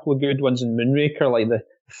had a couple of good ones in Moonraker, like the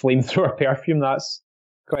flamethrower perfume. That's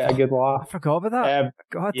quite a good laugh. I forgot about that.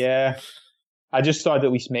 God. Yeah. I just thought I'd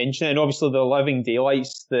at least mention it. And obviously the Living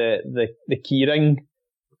Daylights, the keyring,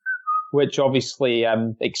 which obviously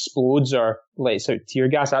explodes or lets out tear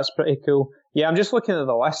gas. That's pretty cool. Yeah, I'm just looking at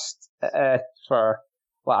the list for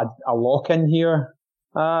like a lock-in here.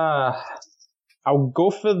 I'll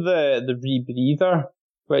go for the rebreather,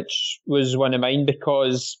 which was one of mine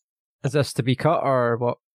because... Is this to be cut or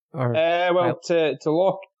what? Or to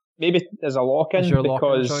lock, maybe as a lock-in, your because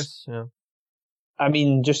lock-in choice? Yeah. I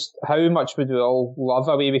mean, just how much would we all love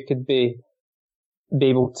a way we could be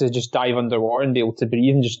able to just dive underwater and be able to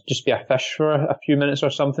breathe and just be a fish for a few minutes or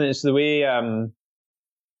something. It's the way,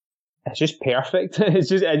 it's just perfect. It's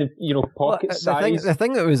just, pocket size. The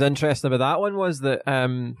thing that was interesting about that one was that,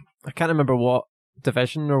 I can't remember what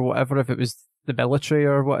division or whatever, if it was the military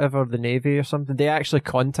or whatever, the Navy or something, they actually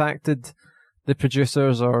contacted the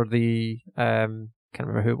producers or the, can't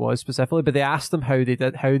remember who it was specifically, but they asked them how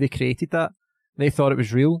they created that. They thought it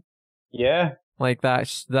was real. Yeah. Like that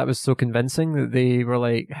was so convincing that they were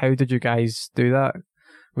like, how did you guys do that?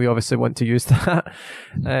 We obviously want to use that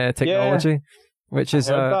technology, which is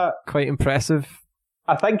quite impressive.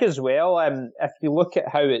 I think as well, if you look at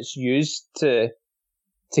how it's used to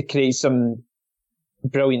create some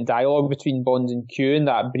brilliant dialogue between Bond and Q in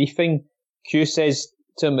that briefing, Q says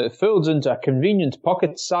to him, it folds into a convenient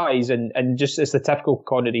pocket size, and just it's the typical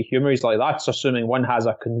Connery humour. He's like, that's assuming one has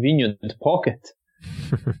a convenient pocket.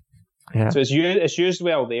 Yeah. So it's used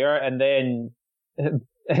well there, and then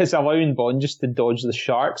it's allowing Bond just to dodge the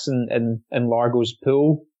sharks in Largo's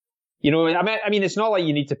pool. I mean, it's not like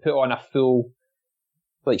you need to put on a full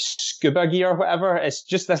like scuba gear or whatever. It's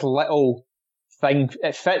just this little thing.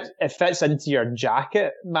 It fits into your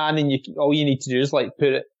jacket, man, and all you need to do is like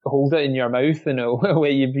hold it in your mouth and it'll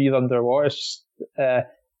let you breathe underwater. It's just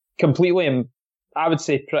completely, I would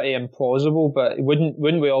say, pretty implausible. But wouldn't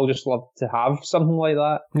we all just love to have something like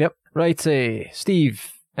that? Yep. Right,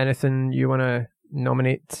 Steve. Anything you want to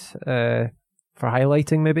nominate for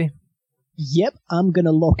highlighting, maybe? Yep, I'm going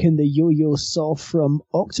to lock in the yo-yo saw from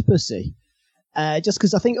Octopussy. Just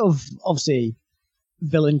because I think of, obviously,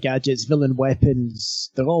 villain gadgets, villain weapons,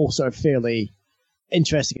 they're all sort of fairly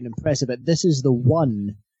interesting and impressive, but this is the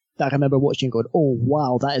one that I remember watching and going, oh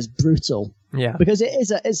wow, that is brutal. Yeah. Because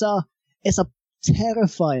it's a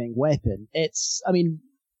terrifying weapon. I mean,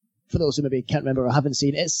 for those who maybe can't remember or haven't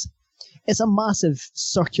seen, it's a massive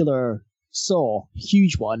circular saw,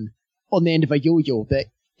 huge one, on the end of a yo-yo that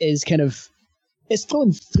is kind of, it's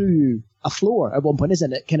thrown through a floor at one point,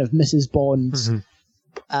 isn't it? Kind of misses Bond.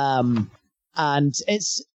 Mm-hmm. And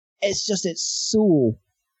it's so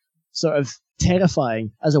sort of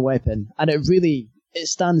terrifying as a weapon, and it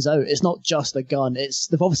stands out. It's not just a gun.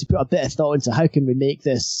 They've obviously put a bit of thought into how can we make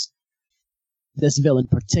this villain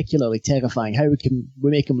particularly terrifying? How can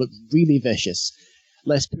we make him look really vicious?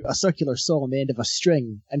 let's put a circular saw on the end of a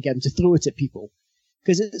string and get them to throw it at people.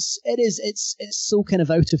 Because it's so kind of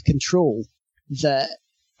out of control that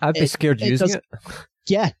I'd be scared using it.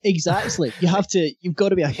 Yeah, exactly. You've got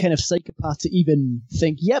to be a kind of psychopath to even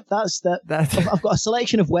think, yep, that's that. I've got a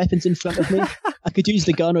selection of weapons in front of me. I could use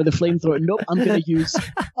the gun or the flamethrower. Nope, I'm going to use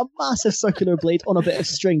a massive circular blade on a bit of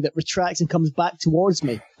string that retracts and comes back towards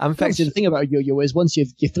me. The thing about a yo-yo is once you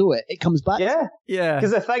throw it, it comes back. Yeah. Because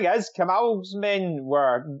the thing is, Kamal's men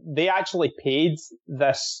they actually paid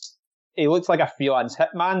this. He looks like a freelance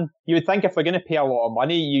hitman. You would think if they're going to pay a lot of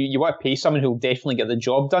money, you want to pay someone who'll definitely get the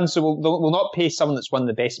job done. So we'll not pay someone that's one of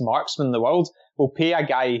the best marksmen in the world. We'll pay a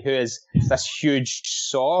guy who has this huge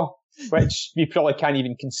saw, which you probably can't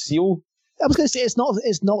even conceal. I was going to say it's not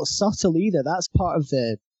subtle either. That's part of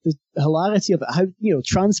the hilarity of it. How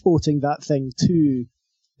transporting that thing to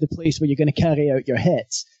the place where you're going to carry out your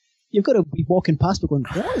hits. You've got to be walking past, but going,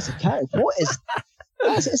 what is a cat? What is?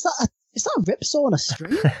 Is that a ripsaw on a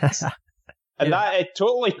string? And that it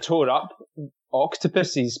totally tore up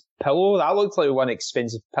Octopus's pillow. That looked like one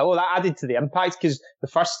expensive pillow. That added to the impact because the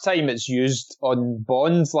first time it's used on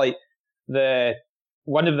Bond, like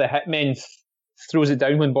one of the hitmen throws it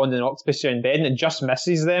down when Bond and Octopus are in bed, and it just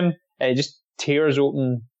misses them. And it just tears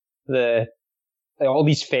open all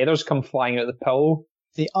these feathers come flying out of the pillow.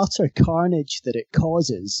 The utter carnage that it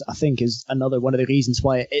causes, I think, is another one of the reasons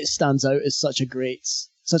why it stands out as such a great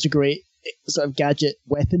sort of gadget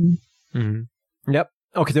weapon. Mm-hmm. Yep.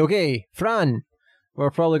 Okay. Fran,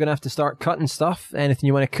 we're probably going to have to start cutting stuff. Anything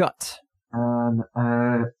you want to cut? I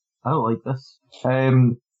don't like this. Let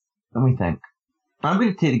me think. I'm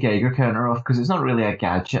going to take the Geiger counter off because it's not really a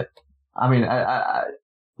gadget. I mean,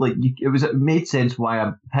 it made sense why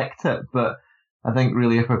I picked it, but I think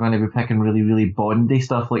really if we're going to be picking really, really Bondy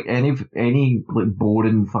stuff, like any like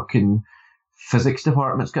boring fucking physics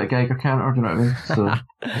department's got a Geiger counter, do you know what I mean? So,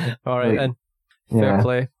 all right, then.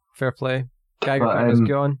 Fair play. Geiger counter's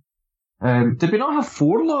gone. Did we not have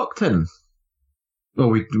 4 locked in? Oh,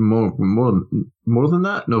 we more than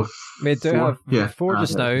that? No, we do have 4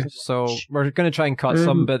 just now. So we're going to try and cut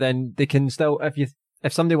some, but then they can still, if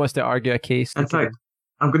somebody wants to argue a case. In fact,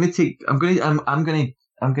 I'm going to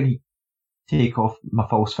take off my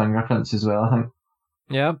false fingerprints as well, I think.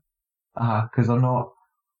 Yeah. Because I'm not.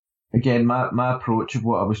 Again, my approach of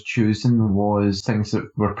what I was choosing was things that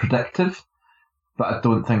were predictive, but I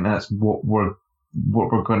don't think that's what we're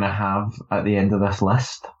going to have at the end of this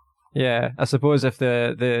list. Yeah, I suppose if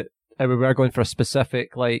if we were going for a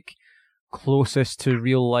specific, like, closest to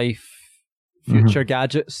real life future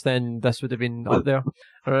gadgets, then this would have been up there.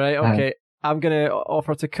 All right, okay. I'm going to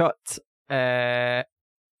offer to cut. This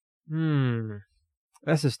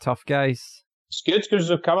is tough, guys. It's good because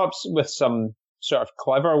they've come up with some sort of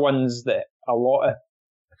clever ones that a lot of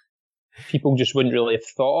people just wouldn't really have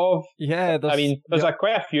thought of. Yeah, there's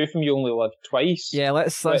quite a few from You Only Live Twice. Yeah,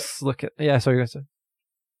 let's look at. Yeah, sorry, guys.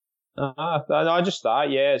 No, just that.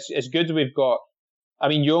 Yeah, it's good. We've got. I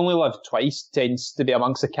mean, You Only Live Twice tends to be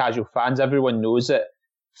amongst the casual fans. Everyone knows it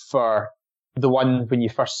for the one when you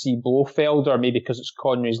first see Blofeld, or maybe because it's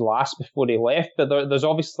Connery's last before he left. But there's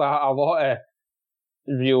obviously a lot of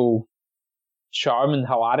real charm and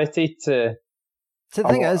hilarity to. So the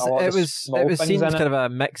thing is, it was seen as kind of a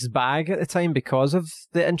mixed bag at the time because of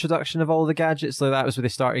the introduction of all the gadgets. Like that was where they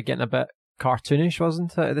started getting a bit cartoonish,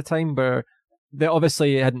 wasn't it, at the time? Where they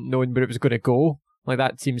obviously hadn't known where it was going to go. Like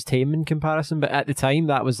that seems tame in comparison, but at the time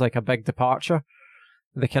that was like a big departure.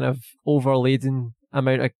 The kind of overladen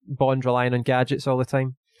amount of Bond relying on gadgets all the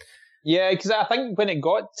time. Yeah, because I think when it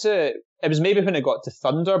got to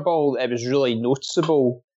Thunderball, it was really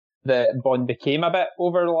noticeable that Bond became a bit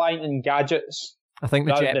over-reliant on gadgets. I think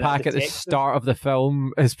the jetpack at the start of the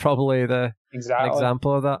film is probably the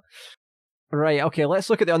example of that. Right, okay, let's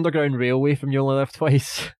look at the Underground Railway from You Only Live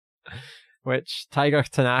Twice, which Tiger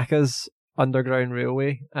Tanaka's Underground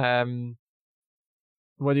Railway. What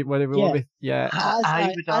do we want to... Yeah.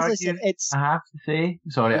 I would argue, I have to say,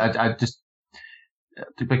 sorry, I just...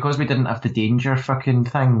 Because we didn't have the danger fucking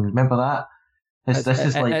thing, remember that?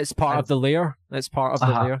 It's part of the layer. It's part of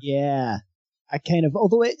the layer. Yeah. I kind of...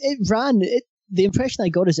 Although it ran... The impression I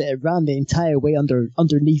got is that it ran the entire way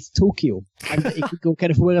underneath Tokyo, and that he could go kind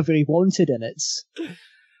of wherever he wanted in it. The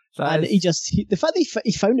fact that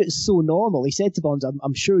he found it so normal, he said to Bond,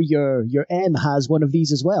 "I'm sure your M has one of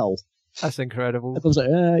these as well." That's incredible. I was like,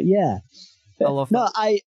 yeah. I love that. No,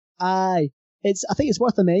 I think it's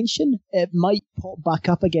worth a mention. It might pop back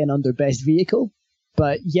up again under Best Vehicle,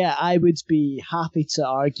 but yeah, I would be happy to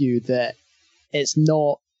argue that it's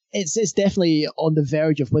not. It's definitely on the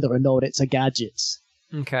verge of whether or not it's a gadget.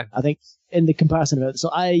 Okay. I think in the comparison of it. So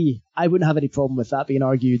I wouldn't have any problem with that being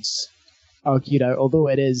argued out, although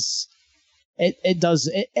it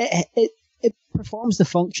performs the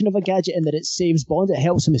function of a gadget in that it saves Bond. It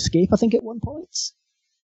helps him escape, I think, at one point.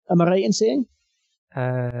 Am I right in saying?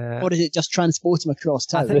 Or does it just transport him across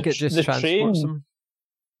town? I think it just transports him.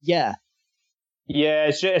 Yeah. Yeah,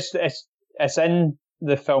 it's in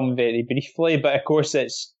the film very briefly, but of course so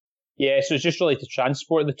it's just really to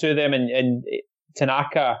transport the two of them, and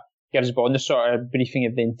Tanaka gives Bond a sort of briefing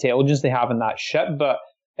of the intelligence they have in that ship, but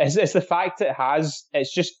it's the fact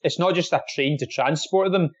it's not just a train to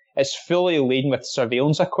transport them, it's fully laden with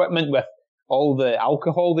surveillance equipment, with all the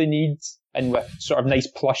alcohol they need, and with sort of nice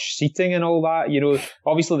plush seating and all that.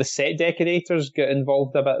 Obviously the set decorators get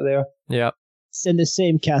involved a bit there. Yeah. It's in the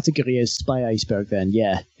same category as Spy Iceberg then,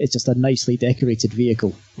 yeah. It's just a nicely decorated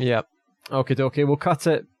vehicle. Yeah. Okay, we'll cut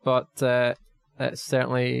it, but it's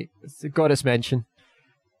got its mention.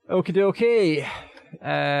 Okay.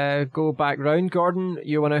 Go back round. Gordon,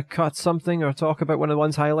 you want to cut something or talk about one of the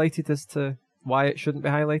ones highlighted as to why it shouldn't be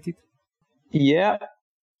highlighted? Yeah.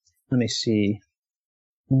 Let me see.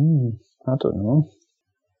 I don't know.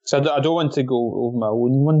 So I don't want to go over my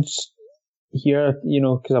own ones here,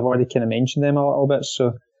 because I've already kind of mentioned them a little bit.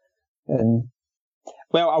 So,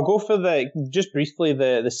 well, I'll go for just briefly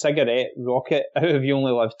the cigarette rocket out of You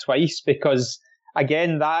Only Live Twice, because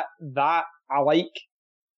again, that I like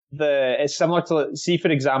it's similar to, see, for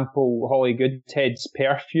example, Holly Goodhead's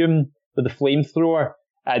perfume with the flamethrower,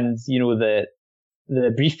 and the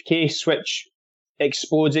briefcase which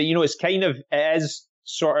explodes it. It's kind of, it is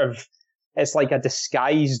sort of, it's like a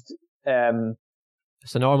disguised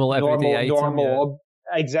it's a normal everyday item.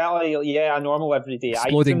 Exactly, yeah, a normal everyday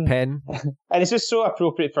exploding item. pen. And it's just so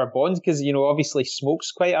appropriate for Bond because, obviously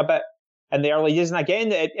smokes quite a bit in the early years. And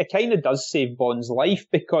again, it kind of does save Bond's life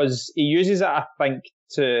because he uses it, I think,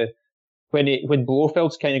 to, when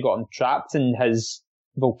Blofeld's kind of got him trapped in his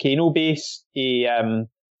volcano base, I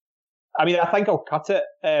think I'll cut it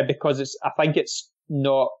because I think it's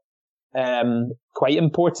not quite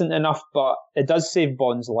important enough, but it does save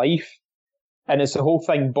Bond's life. And it's the whole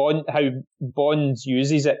thing, how Bond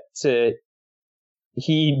uses it to,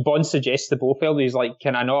 Bond suggests to Blofeld, he's like,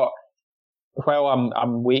 can I not, while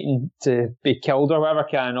I'm waiting to be killed or whatever,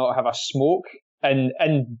 can I not have a smoke? And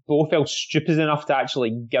Blofeld's stupid enough to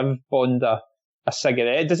actually give Bond a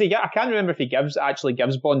cigarette. Does he I can't remember if he actually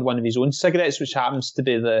gives Bond one of his own cigarettes, which happens to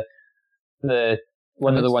be the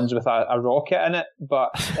one of the ones with a rocket in it.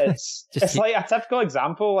 But it's like a typical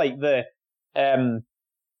example, like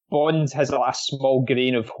Bond has a small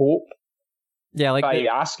grain of hope, by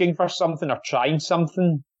asking for something or trying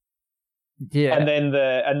something. Yeah, and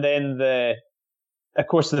then of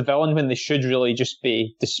course the villain, when they should really just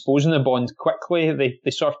be disposing of Bond quickly,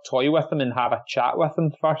 they sort of toy with him and have a chat with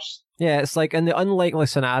him first. Yeah, it's like in the unlikely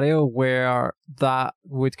scenario where that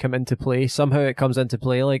would come into play, somehow it comes into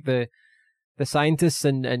play, like the scientists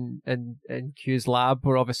in Q's lab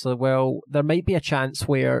were obviously, well, there might be a chance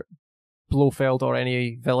where Blofeld or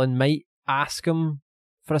any villain might ask him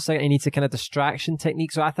for a second. He needs a kind of distraction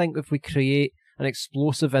technique. So I think if we create an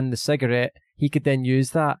explosive in the cigarette, he could then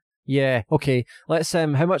use that. Yeah, okay. Let's how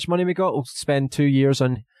much money we got? We'll spend 2 years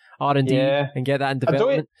on R&D and get that in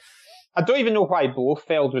development. I don't even know why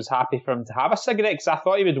Blofeld was happy for him to have a cigarette, because I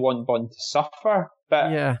thought he would want Bond to suffer.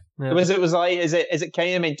 But it was like, is it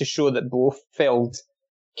kind of meant to show that Blofeld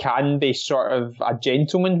can be sort of a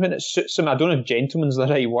gentleman when it suits him? I don't know if gentleman's the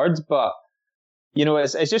right word, but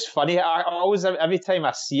it's just funny. I always, every time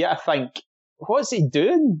I see it, I think, what's he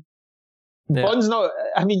doing? Yeah. Bond's not.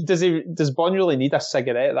 I mean, does Bond really need a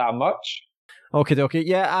cigarette that much? Okay.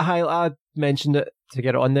 Yeah, I mentioned it to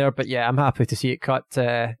get it on there, but yeah, I'm happy to see it cut.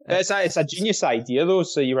 It's a genius idea though,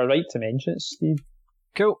 so you were right to mention it, Steve.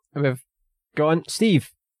 Cool. We've gone. Steve,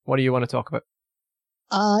 what do you want to talk about?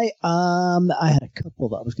 I had a couple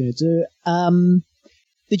that I was going to do.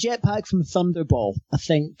 The jetpack from Thunderball, I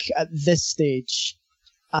think at this stage,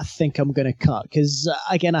 I think I'm going to cut, because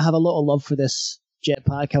again, I have a lot of love for this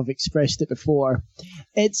jetpack. I've expressed it before.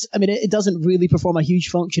 It doesn't really perform a huge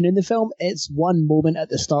function in the film. It's one moment at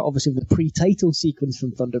the start, obviously, of the pre-title sequence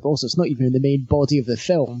from Thunderball, so it's not even in the main body of the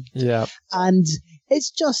film. Yeah. And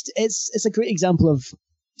it's a great example of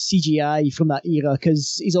CGI from that era,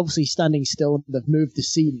 because he's obviously standing still and they've moved the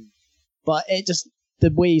scene, but the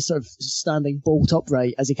way he's sort of standing bolt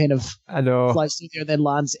upright as he kind of flies through there and then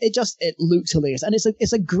lands, it looks hilarious, and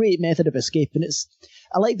it's a great method of escape, and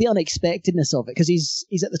I like the unexpectedness of it, because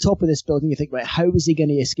he's at the top of this building. You think, right, how is he going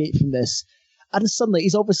to escape from this? And suddenly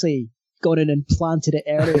he's obviously gone in and planted it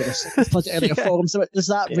earlier for him. So there's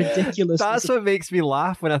that ridiculous. That's what makes me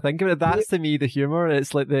laugh when I think of it. That's to me the humour.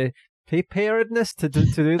 It's like the preparedness to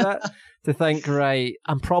do that. To think, right,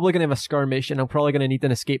 I'm probably going to have a skirmish and I'm probably going to need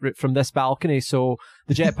an escape route from this balcony. So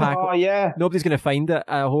the jetpack, Oh, yeah. nobody's going to find it.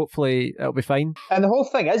 Hopefully it'll be fine. And the whole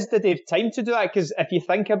thing is, did they have time to do that? Because if you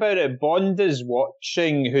think about it, Bond is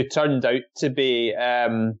watching who turned out to be,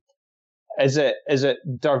 is it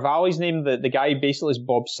Darvali's name? The guy basically is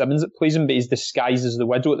Bob Simmons that plays him, but he's disguised as the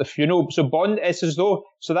widow at the funeral. So Bond, it's as though,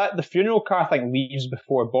 so that the funeral car thing leaves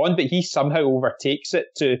before Bond, but he somehow overtakes it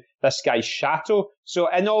to this guy's chateau. So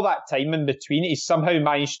in all that time in between, he's somehow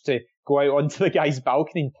managed to go out onto the guy's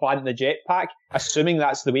balcony and plant the jetpack, assuming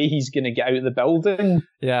that's the way he's going to get out of the building.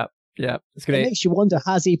 Yeah, it's great. It makes you wonder,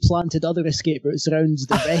 has he planted other escape routes around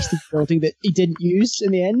the rest of the building that he didn't use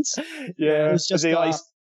in the end? Yeah, it was just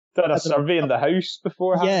done a survey in the house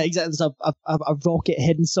beforehand. Yeah, exactly. There's a rocket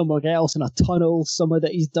hidden somewhere else in a tunnel somewhere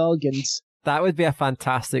that he's dug, and that would be a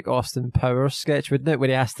fantastic Austin Powers sketch, wouldn't it? Where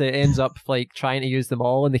he ends up like trying to use them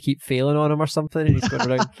all, and they keep failing on him or something, and he's going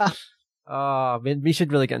around. Oh, man, we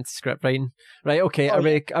should really get into script writing. Right, okay. Are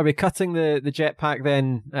we cutting the jetpack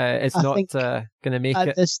then? It's not going to make it.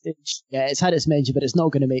 At this stage, yeah, it's had its mention, but it's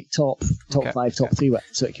not going to make top 5, top 3,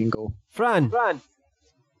 so it can go. Fran.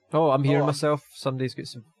 Oh, I'm hearing myself. Somebody's got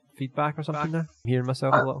some feedback or something there. I'm hearing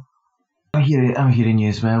myself a little. I'm hearing you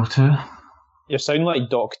as well too. You sound like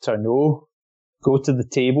Dr. No. Go to the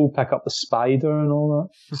table, pick up the spider and all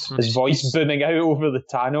that. His voice booming out over the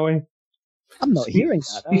tannoy. I'm not hearing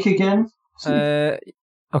that. Speak again.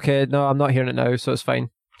 Okay, no, I'm not hearing it now, so it's fine.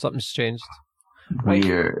 Something's changed.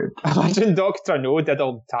 Weird. Imagine Dr. No did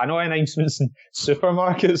all tannoy announcements in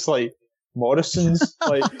supermarkets like Morrison's,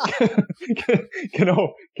 like can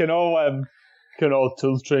all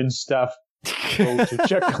tool train staff go to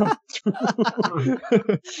check out.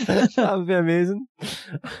 That would be amazing.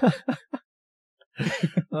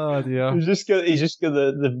 Oh dear. He's just got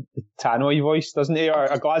the tannoy voice, doesn't he? Or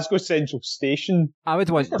a Glasgow Central Station. I would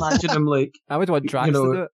want imagine him like I would want Drax to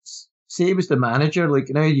do it. Say he was the manager, like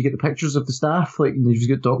now you get the pictures of the staff, like and you've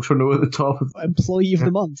got Dr. No at the top of Employee of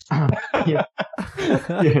the month. Yeah.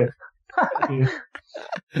 Yeah.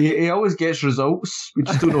 He always gets results. We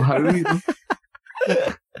just don't know how.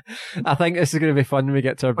 I think this is going to be fun when we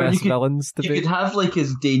get to our best villains debate. You could have like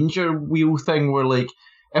his danger wheel thing where like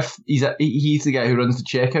if he's the guy who runs the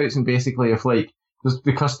checkouts, and basically if like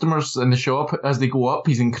the customers in the shop as they go up,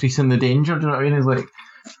 he's increasing the danger. Do you know what I mean? He's like,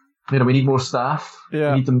 we need more staff.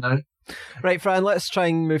 Yeah. We need them now. Right, Fran, let's try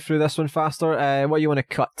and move through this one faster. What do you want to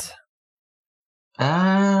cut?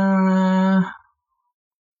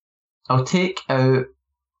 I'll take out.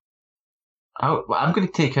 I'm going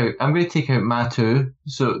to take out Matu.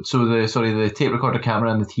 So the tape recorder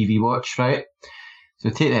camera and the TV watch, right? So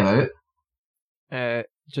take them out.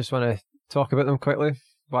 Just want to talk about them quickly.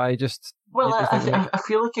 Why just? Well, I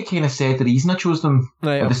feel like I kind of said the reason I chose them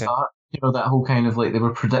at the start. That whole kind of like they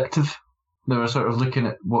were predictive. They were sort of looking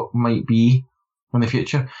at what might be in the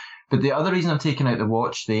future. But the other reason I'm taking out the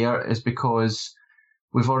watch there is because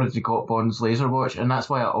we've already got Bond's laser watch, and that's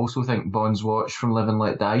why I also think Bond's watch from Live and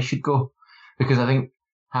Let Die should go. Because I think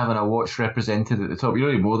having a watch represented at the top,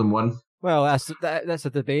 you need more than one. Well, that's a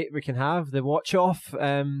debate we can have. The watch off.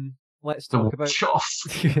 Let's talk about watch off.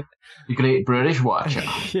 The great British watcher.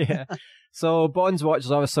 Yeah. So Bond's watch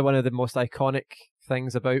is obviously one of the most iconic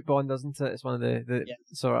things about Bond, isn't it? It's one of the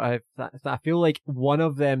sort of I feel like one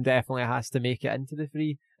of them definitely has to make it into the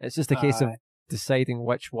three. It's just a case of deciding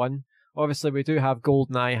which one. Obviously, we do have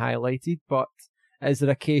GoldenEye highlighted, but is there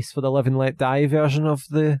a case for the Live and Let Die version of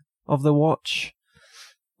the watch?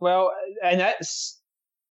 Well, and it's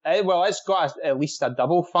got at least a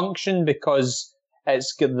double function because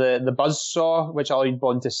it's got the buzzsaw, which allowed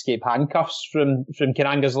Bond to escape handcuffs from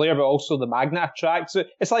Kananga's lair, but also the magnet attract. So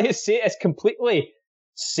it's like it's completely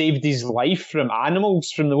saved his life from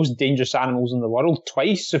animals, from the most dangerous animals in the world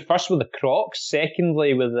twice. So first with the crocs,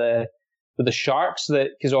 secondly with the sharks,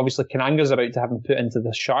 because obviously Kananga's about to have him put into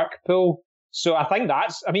the shark pool. So I think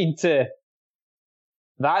that's a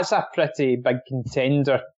pretty big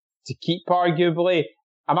contender to keep, arguably.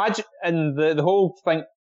 Imagine, and the whole thing,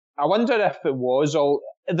 I wonder if it was all,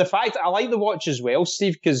 the fact, I like the watch as well,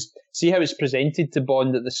 Steve, because see how it's presented to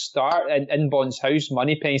Bond at the start, in Bond's house,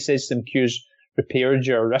 Moneypenny says to him, Q's repaired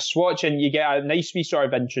your wristwatch, and you get a nice wee sort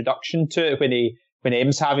of introduction to it when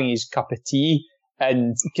M's having his cup of tea,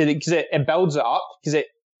 and because it builds it up, because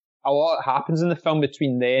a lot happens in the film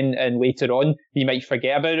between then and later on. You might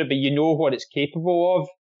forget about it, but you know what it's capable of.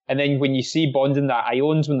 And then when you see Bond in that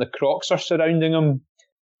island, when the crocs are surrounding him,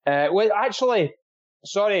 it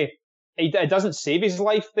doesn't save his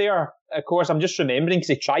life there. Of course, I'm just remembering because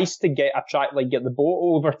he tries to get the boat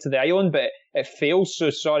over to the island, but it fails.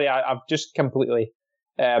 So sorry, I've just completely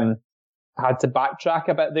had to backtrack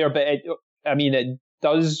a bit there, but it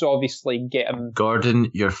does obviously get him. Gordon,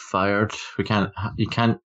 you're fired. You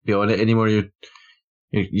can't be on it anymore.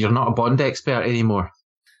 You're not a Bond expert anymore.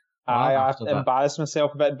 I have to embarrass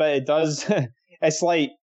myself a bit, but it does. It's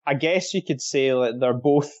like, I guess you could say that they're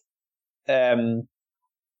both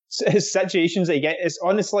situations that you get. It's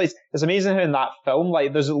honestly, it's amazing how in that film,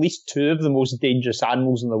 like, there's at least two of the most dangerous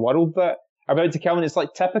animals in the world that are about to kill, and it's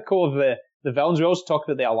like typical of the villains. We always talk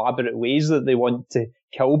about the elaborate ways that they want to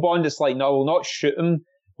kill Bond. It's like, no, we'll not shoot him.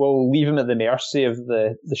 We'll leave him at the mercy of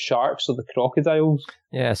the sharks or the crocodiles.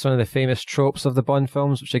 Yeah, it's one of the famous tropes of the Bond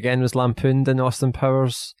films, which again was lampooned in Austin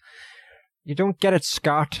Powers. You don't get it,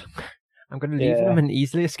 Scott. I'm going to leave him in an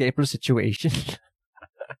easily escapable situation.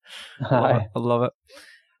 I love it.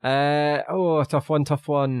 Tough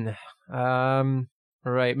one.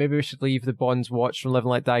 Right, maybe we should leave the Bonds watch from Live and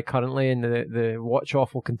Let Die currently, and the watch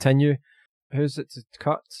off will continue. Who's it to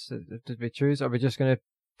cut? Did we choose? Or are we just going to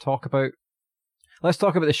talk about... Let's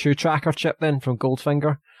talk about the shoe tracker chip then from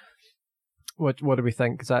Goldfinger. What do we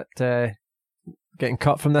think? Is that getting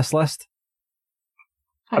cut from this list?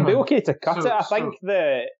 I'd be okay to cut it. I think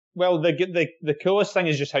the coolest thing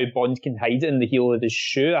is just how Bond can hide it in the heel of his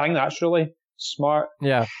shoe. I think that's really smart.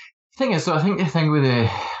 Yeah. The thing is, so I think the thing with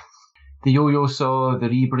the yo-yo saw, the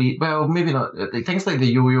rebreathe, well, maybe not. Things like the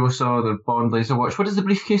yo-yo saw, the Bond laser watch. What does the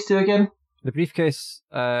briefcase do again? The briefcase,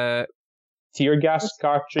 tear gas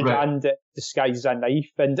cartridge, right. And it disguises a knife,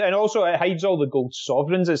 and also it hides all the gold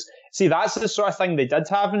sovereigns. That's the sort of thing they did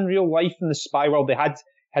have in real life in the spy world. They had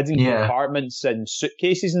hidden compartments and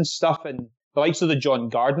suitcases and stuff, and the likes of the John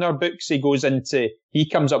Gardner books, he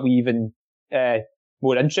comes up with even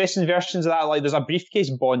more interesting versions of that. Like, there's a briefcase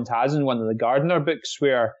Bond has in one of the Gardner books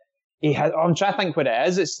where I'm trying to think what it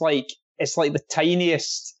is. It's like the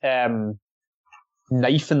tiniest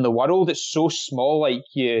knife in the world. It's so small, like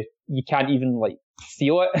you can't even like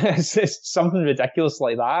feel it. It's something ridiculous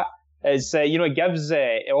like that. It's it gives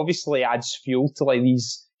it obviously adds fuel to like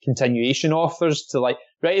these continuation authors to like,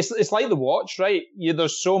 right. It's like the watch, right?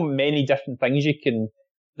 There's so many different things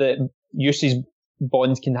that uses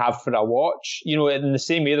Bond can have for a watch. In the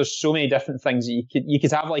same way, there's so many different things that you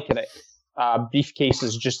could have like a briefcase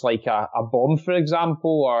is just like a bomb, for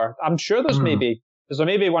example. Or I'm sure there's maybe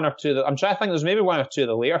one or two. I'm trying to think. There's maybe one or two of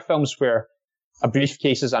the later films where a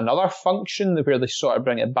briefcase is another function where they sort of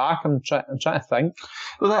bring it back. I'm trying to think.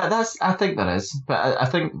 Well, I think there is, but I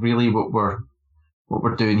think really what we're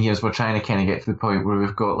doing here is we're trying to kind of get to the point where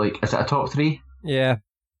we've got like, is it a top three? Yeah.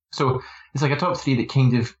 So it's like a top three that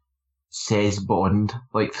kind of says Bond,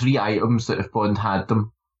 like 3 items that if Bond had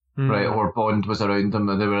them, right, or Bond was around them,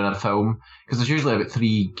 or they were in a film, because there's usually about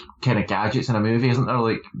 3 kind of gadgets in a movie, isn't there?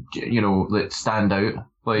 Like, that stand out.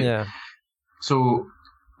 Like, yeah. So,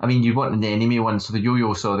 I mean, you want an enemy one, so the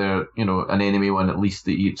yo-yo saw there, an enemy one at least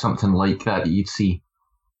something like that you'd see.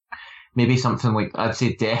 Maybe something like, I'd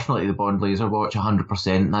say definitely the Bond laser watch,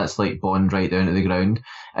 100%. That's like Bond right down to the ground.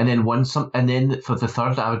 And then for the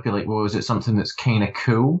third, I would be like, well, is it something that's kind of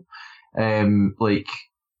cool? I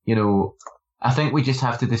think we just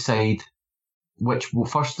have to decide which. Well,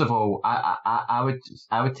 first of all, I would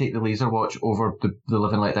take the laser watch over the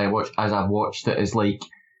Live and Let Die watch as a watch that is like,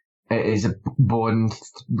 it is a Bond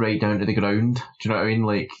right down to the ground. Do you know what I mean?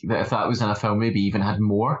 Like, that if that was in a film, maybe even had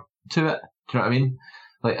more to it. Do you know what I mean?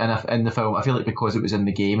 Like, in the film, I feel like because it was in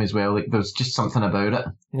the game as well, like there's just something about it.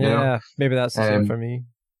 Yeah, maybe that's the same for me.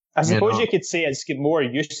 I suppose you could say it's got more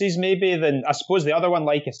uses maybe than, I suppose the other one,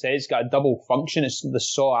 like I said, it's got a double function. It's the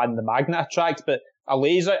saw and the magnet attract, but a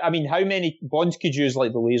laser, I mean, how many Bonds could use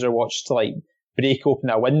like the laser watch to like break open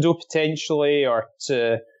a window potentially, or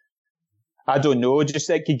to, I don't know, just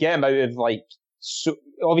it could get him out of like, so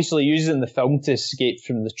obviously use it in the film to escape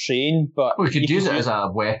from the train, but... Well, you could use it as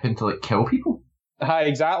a weapon to like kill people.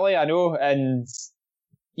 Exactly, I know, and...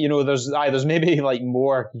 there's maybe like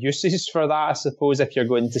more uses for that, I suppose, if you're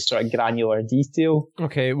going to sort of granular detail.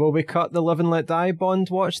 Okay, will we cut the Live and Let Die Bond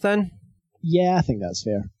watch then? Yeah, I think that's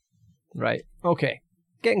fair. Right. Okay.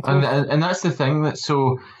 Getting close. And that's the thing that,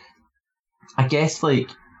 so I guess like,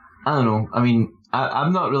 I don't know. I mean,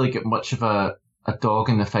 I'm not really got much of a dog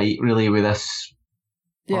in the fight really with this.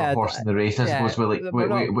 Yeah, horse in the race, I suppose.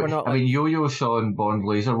 I mean, Yo-Yo, Sean, Bond,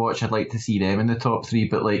 Laser Watch, I'd like to see them in the top 3,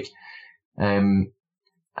 but like,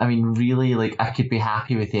 I mean, really, like, I could be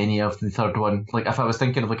happy with any of the third one. Like, if I was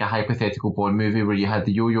thinking of, like, a hypothetical Bond movie where you had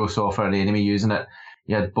the yo-yo saw for an enemy using it,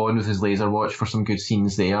 you had Bond with his laser watch for some good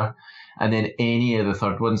scenes there, and then any of the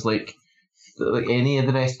third ones, like any of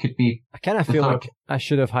the rest could be... I kind of feel like I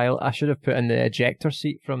should have put in the ejector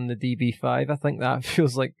seat from the DB5. I think that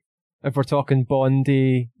feels like, if we're talking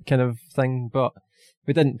Bondy kind of thing, but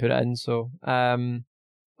we didn't put it in, so I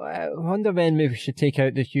wonder when maybe we should take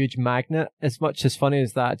out the huge magnet. As much as funny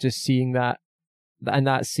as that, just seeing that and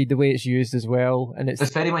that seed, the way it's used as well, and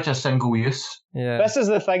it's very much a single use. Yeah, this is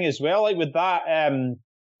the thing as well. Like with that,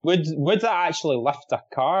 would that actually lift a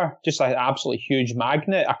car? Just an absolutely huge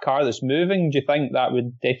magnet, a car that's moving. Do you think that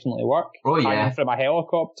would definitely work? Oh yeah, hanging from a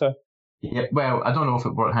helicopter. Yeah, well, I don't know if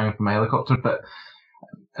it worked hanging from a helicopter, but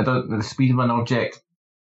the speed of an object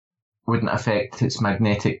wouldn't affect its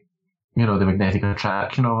magnetic, the magnetic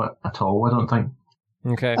attraction of it at all. I don't think.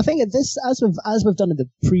 Okay. I think at this, as we've done in the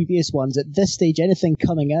previous ones, at this stage, anything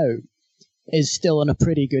coming out is still on a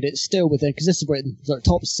pretty good. It's still within, because this is where sort of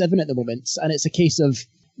top 7 at the moment, and it's a case of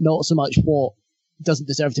not so much what doesn't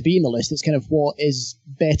deserve to be in the list. It's kind of what is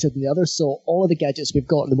better than the others. So all of the gadgets we've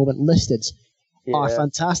got at the moment listed are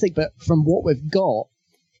fantastic, but from what we've got,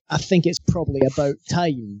 I think it's probably about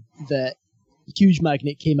time that Huge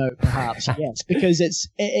Magnet came out, perhaps. Yes, because it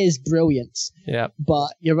is brilliant. Yeah.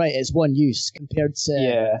 But you're right, it's one use compared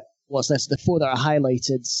to what's this? The 4 that are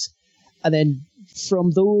highlighted, and then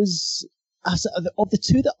from those of the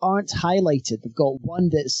 2 that aren't highlighted, we've got one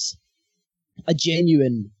that's a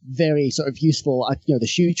genuine, very sort of useful. The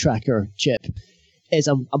shoe tracker chip is.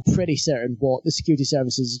 I'm pretty certain what the security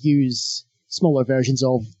services use smaller versions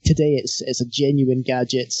of today. It's a genuine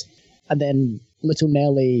gadget, and then Little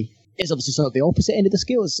Nelly is obviously sort of the opposite end of the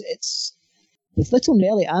scale. It's with Little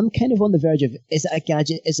Nelly, I'm kind of on the verge of, is it a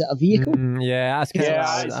gadget? Is it a vehicle? Yeah, that's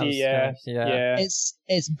yeah.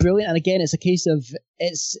 It's brilliant, and again, it's a case of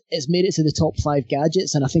it's made it to the top 5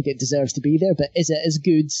 gadgets, and I think it deserves to be there. But is it as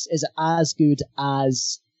good? Is it as good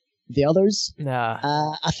as the others?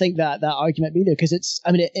 Nah. I think that argument be there because it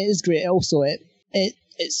is great. Also,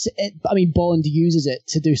 Bond uses it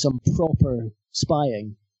to do some proper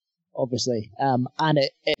spying. Obviously, and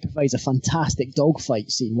it provides a fantastic dogfight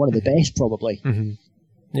scene, one of the best probably. Mm-hmm.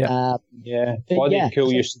 Yeah,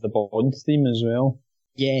 cool use of the Bond theme as well.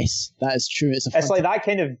 Yes, that is true. It's like that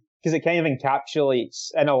kind of, because it kind of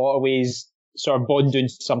encapsulates in a lot of ways sort of Bond doing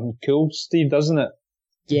something cool, Steve, doesn't it?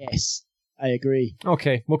 Yes, I agree.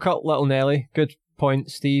 Okay, we'll cut Little Nelly. Good point,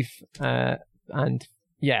 Steve. And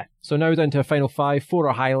yeah, so now down to a final 5. 4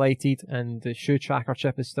 are highlighted, and the shoe tracker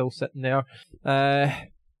chip is still sitting there.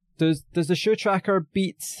 Does the shoe tracker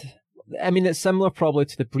beat? I mean, it's similar probably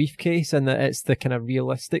to the briefcase in that it's the kind of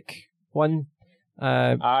realistic one.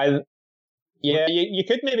 You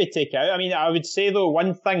could maybe take out. I mean, I would say though,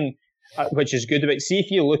 one thing which is good about, see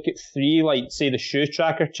if you look at 3, like say the shoe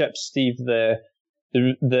tracker chip, Steve, the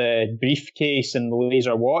briefcase and the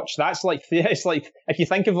laser watch. That's like it's like if you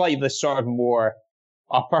think of like the sort of more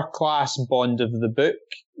upper class Bond of the book,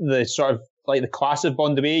 the sort of like the class of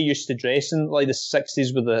Bond, the way he used to dress in like the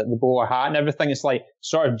 60s with the bowler hat and everything. It's like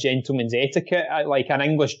sort of gentleman's etiquette, like an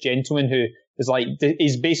English gentleman who is like,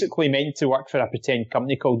 he's basically meant to work for a pretend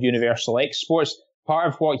company called Universal Exports.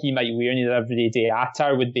 Part of what he might wear in his everyday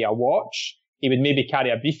attire would be a watch. He would maybe carry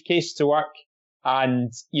a briefcase to work,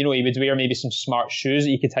 and, he would wear maybe some smart shoes that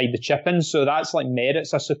he could hide the chip in. So that's like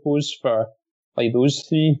merits, I suppose, for like those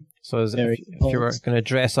 3. So if you were going to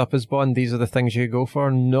dress up as Bond, these are the things you go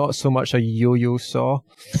for, not so much a yo-yo saw.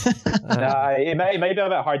 It might be a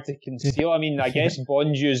bit hard to conceal. I mean, I guess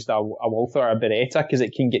Bond used a Walther or a Beretta because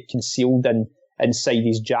it can get concealed inside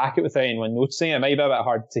his jacket without anyone noticing. It might be a bit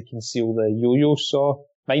hard to conceal the yo-yo saw.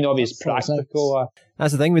 Might not be as practical.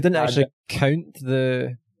 That's the thing, we didn't actually count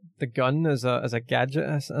the gun as a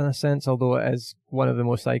gadget in a sense, although it is one of the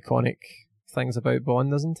most iconic things about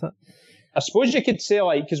Bond, isn't it? I suppose you could say,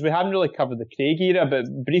 like, because we haven't really covered the Craig era, but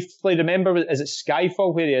briefly, remember, is it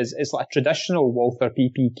Skyfall where it's like a traditional Walther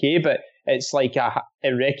PPK, but it's like it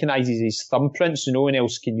recognises his thumbprint, so no one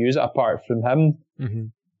else can use it apart from him.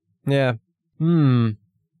 Mm-hmm. Yeah.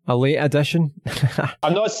 A late addition.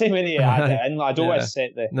 I'm not saying we need to add it in. I don't want to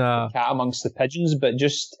set the cat amongst the pigeons, but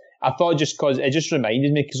I thought just because it just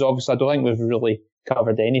reminded me, because obviously I don't think we've really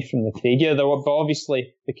covered any from the Craig era. But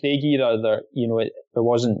obviously the Craig era, there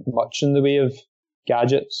wasn't much in the way of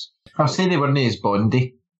gadgets. I'll say they weren't as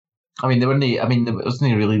Bondy. I mean, it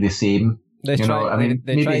wasn't really the same. Maybe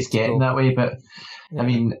it's getting that way, but yeah. I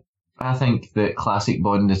mean, I think that classic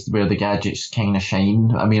Bond is where the gadgets kind of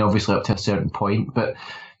shine. I mean, obviously up to a certain point, but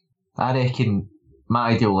I reckon my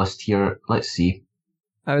ideal list here, let's see.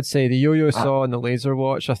 I would say the yo-yo saw and the laser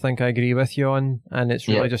watch, I think I agree with you on, and it's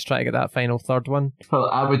really just trying to get that final third one.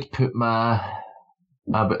 Well, I would put my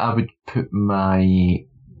maybe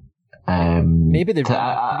the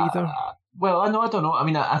breather. Well, I don't know. I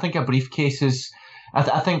mean, I think a briefcase is.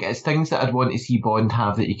 I think it's things that I'd want to see Bond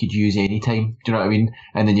have that you could use anytime. Do you know what I mean?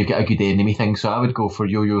 And then you've got a good enemy thing. So I would go for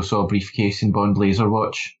yo-yo saw, briefcase, and Bond laser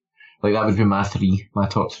watch. Like that would be my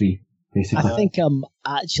top three, basically. I think I'm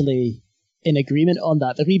actually in agreement on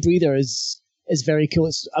that. The rebreather is very cool.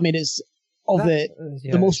 It's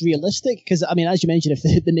the most realistic, because I mean, as you mentioned,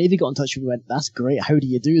 if the Navy got in touch with me and went, that's great, how do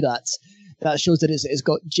you do that? That shows that it's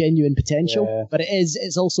got genuine potential, but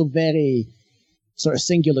it's also very sort of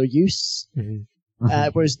singular use.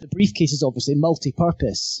 Whereas the briefcase is obviously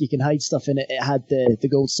multi-purpose. You can hide stuff in it. It had the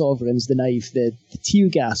gold sovereigns, the knife, the tear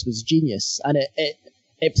gas was genius, and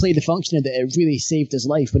it played the function in that it really saved his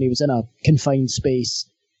life when he was in a confined space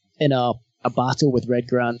in a battle with Red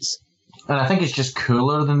Grant. And I think it's just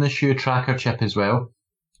cooler than the shoe tracker chip as well.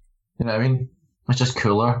 You know what I mean? It's just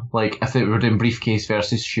cooler. Like, if it were doing briefcase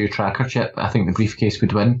versus shoe tracker chip, I think the briefcase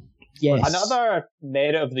would win. Yes. Another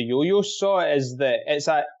merit of the yo-yo saw is that it's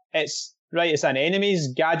an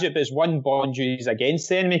enemy's gadget, but it's one Bond uses against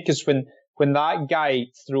the enemy, because when that guy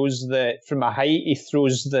throws from a height, he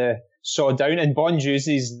throws the saw down, and Bond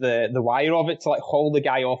uses the wire of it to like haul the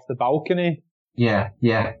guy off the balcony. Yeah.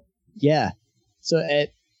 So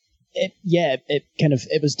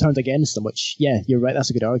it was turned against them, which, you're right, that's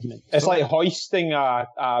a good argument. It's like hoisting a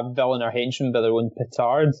villain or henchman by their own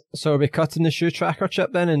petard. So are we cutting the shoe tracker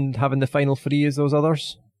chip then and having the final three as those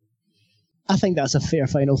others? I think that's a fair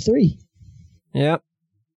final three. Yeah.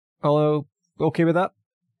 All okay with that?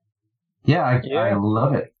 Yeah, I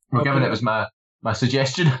love it. Well, given it was my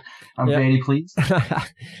suggestion, I'm very pleased.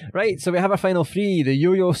 Right, so we have our final three: the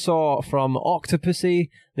yo-yo saw from Octopussy,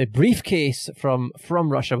 the briefcase from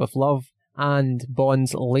Russia with Love, and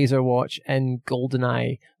Bond's laser watch in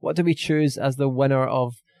GoldenEye. What do we choose as the winner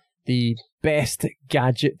of the best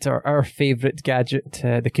gadget, or our favourite gadget,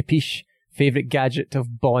 the Capiche favourite gadget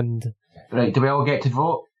of Bond? Right, do we all get to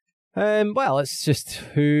vote? Well, it's just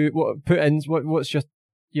what's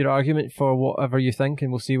your argument for whatever you think, and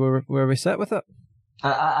we'll see where we sit with it.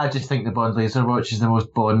 I just think the Bond laser watch is the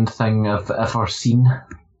most Bond thing I've ever seen.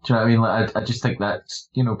 Do you know what I mean? Like, I just think that's,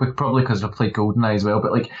 but probably because I've played GoldenEye as well,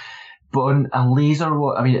 but like, Bond, a laser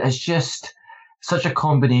watch, I mean, it's just such a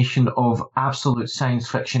combination of absolute science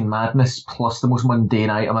fiction madness plus the most mundane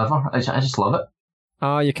item ever. I just love it.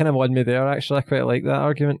 Oh, you kind of won me there, actually. I quite like that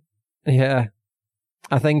argument. Yeah.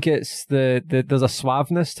 I think it's there's a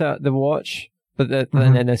suaveness to the watch, but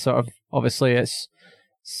then the sort of, obviously it's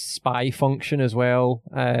spy function as well,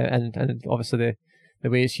 and obviously the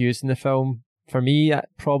way it's used in the film. For me, it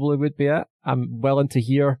probably would be it. I'm willing to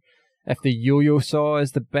hear if the yo-yo saw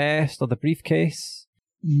is the best or the briefcase.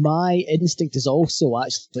 My instinct is also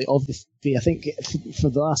actually of the I think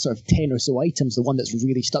for the last sort of 10 or so items, the one that's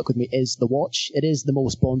really stuck with me is the watch. It is the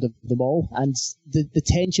most Bond of them all, and the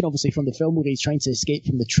tension obviously from the film where he's trying to escape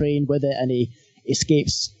from the train with it, and he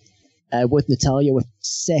escapes with Natalia with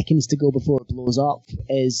seconds to go before it blows up,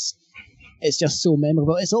 it's just so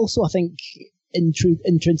memorable. It's also, I think,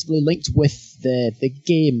 intrinsically linked with the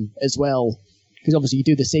game as well, because obviously you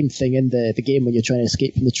do the same thing in the game when you're trying to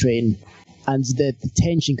escape from the train. And the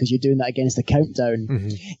tension, because you're doing that against the countdown.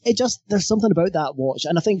 There's something about that watch,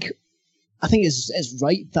 and I think it's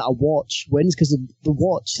right that a watch wins, because the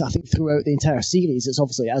watch, I think, throughout the entire series, it's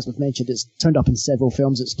obviously, as we've mentioned, it's turned up in several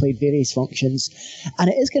films, it's played various functions, and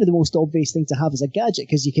it is kind of the most obvious thing to have as a gadget,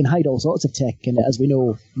 because you can hide all sorts of tech in it, as we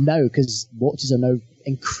know now, because watches are now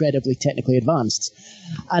incredibly technically advanced,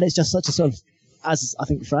 and it's just such a sort of, as I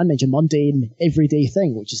think Fran mentioned, mundane, everyday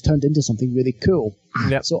thing, which has turned into something really cool.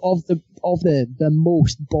 Yep. So of the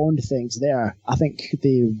most Bond things there, I think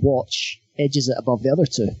the watch edges it above the other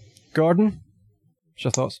two. Gordon, what's your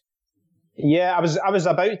thoughts? Yeah, I was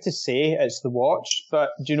about to say it's the watch, but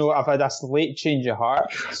do you know, I've had a late change of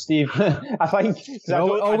heart, Steve. I think...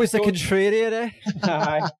 Always the contrarian,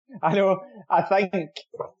 eh? I know. I think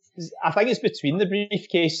it's between the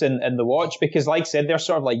briefcase and the watch, because, like I said, they're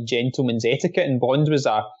sort of like gentleman's etiquette, and Bond was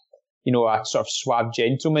a sort of suave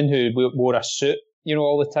gentleman who wore a suit,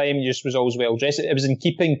 all the time, just was always well dressed. It was in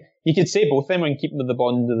keeping, you could say both of them were in keeping with the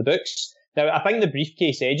Bond of the books. Now, I think the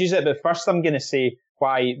briefcase edges it, but first I'm going to say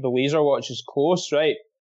why the laser watch is close, right?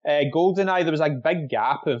 GoldenEye, there was a big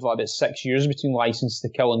gap of about 6 years between License to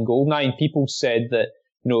Kill and GoldenEye, and people said that,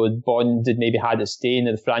 Bond had maybe had its day and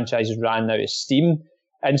the franchise ran out of steam.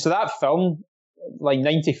 And so that film, like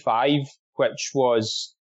 95, which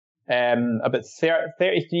was about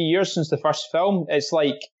 33 years since the first film, it's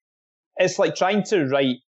like trying to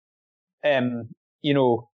write,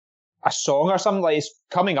 a song or something. Like, it's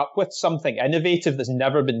coming up with something innovative that's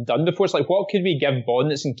never been done before. It's like, what could we give Bond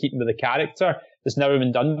that's in keeping with the character that's never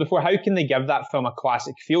been done before? How can they give that film a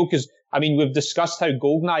classic feel? Because, I mean, we've discussed how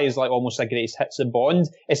GoldenEye is like almost a greatest hits of Bond.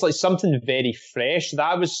 It's like something very fresh.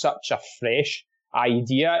 That was such a fresh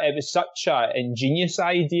idea. It was such an ingenious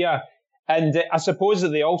idea. And I suppose that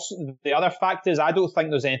the other fact is I don't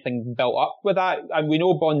think there's anything built up with that. And we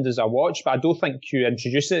know Bond is a watch, but I don't think Q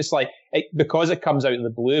introduced it. It's like, because it comes out of the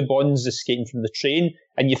blue, Bond's escaping from the train,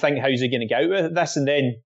 and you think, how's he going to get out with this? And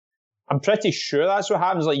then I'm pretty sure that's what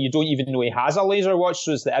happens. Like, you don't even know he has a laser watch,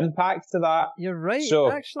 so it's the impact to that. You're right, so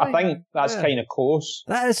actually. I think that's kind of close.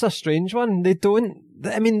 That is a strange one. They don't...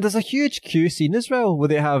 I mean, there's a huge Q scene as well, where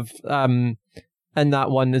they have, in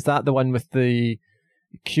that one, is that the one with the...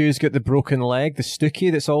 Q's got the broken leg, the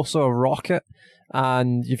Stookie, that's also a rocket,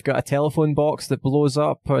 and you've got a telephone box that blows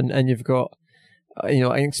up, and you've got,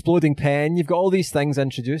 an exploding pen. You've got all these things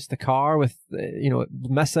introduced. The car with,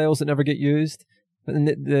 missiles that never get used. And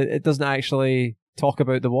it doesn't actually talk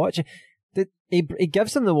about the watch. He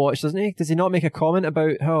gives him the watch, doesn't he? Does he not make a comment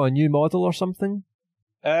about a new model or something?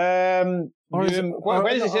 When does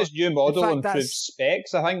he say new model, improved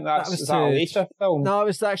specs? I think is that a later film? No, it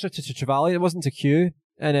was actually to Trevelyan. It wasn't to Q.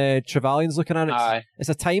 And Trevelyan's looking at it. It's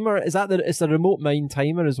a timer. It's a remote mine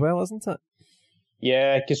timer as well, isn't it?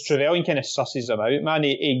 Yeah, because Trevelyan kind of susses him out, man.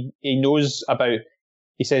 He knows about.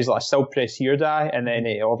 He says, like, still press here, die, and then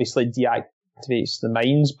it obviously deactivates the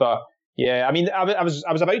mines. But yeah, I mean, I was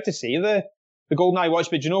about to say the GoldenEye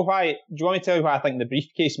watch, but do you know why? Do you want me to tell you why I think the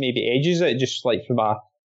briefcase maybe edges it, just like from a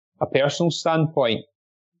personal standpoint?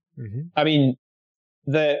 Mm-hmm. I mean,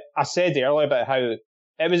 I said earlier about how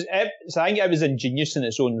so I think it was ingenious in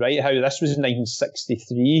its own right, how this was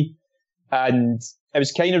 1963, and it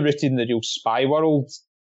was kind of rooted in the real spy world,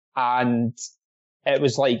 and it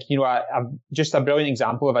was like, just a brilliant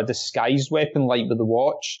example of a disguised weapon like with the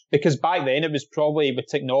watch, because back then it was probably, with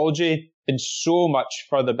technology, been so much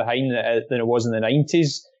further behind than it was in the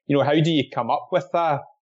 90s. How do you come up with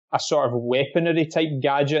a sort of weaponry type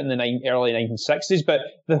gadget in the early 1960s? But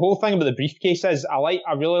the whole thing about the briefcase is, I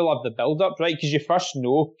really love the build up, right? Because you first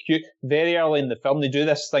know Q very early in the film. They do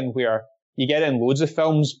this thing where you get in loads of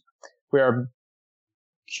films where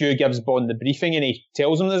Q gives Bond the briefing and he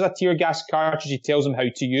tells him there's a tear gas cartridge. He tells him how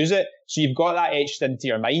to use it. So you've got that etched into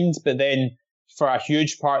your mind, but then for a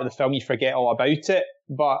huge part of the film, you forget all about it.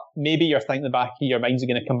 But maybe you're thinking the back of your mind's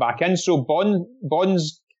going to come back in. So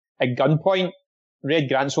Bond's at gunpoint. Red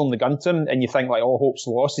Grant's holding the gun to him, and you think, like, all hope's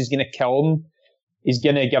lost. He's going to kill him. He's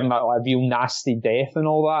going to give him a real nasty death and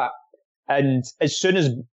all that. And as soon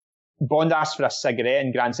as Bond asks for a cigarette,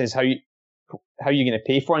 and Grant says, how are you going to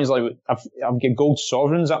pay for it? And he's like, I've got gold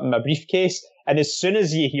sovereigns up in my briefcase. And as soon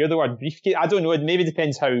as you hear the word briefcase, I don't know, it maybe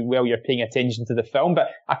depends how well you're paying attention to the film, but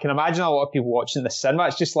I can imagine a lot of people watching the cinema,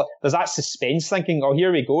 it's just like, there's that suspense thinking, oh,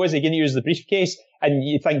 here we go, is he going to use the briefcase? And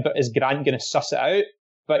you think, but is Grant going to suss it out?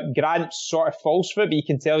 But Grant sort of falls for it, but you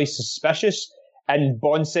can tell he's suspicious. And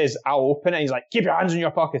Bond says, I'll open it. He's like, keep your hands in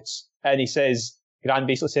your pockets. And Grant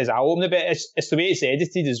basically says, I'll open it. But it's the way it's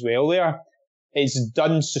edited as well there. It's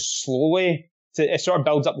done so slowly. It sort of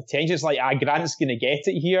builds up the tension. It's like, Grant's going to get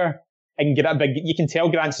it here. But you can tell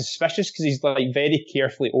Grant's suspicious because he's like very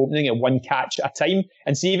carefully opening it one catch at a time.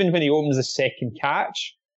 And see, even when he opens the second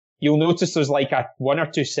catch, you'll notice there's like a 1 or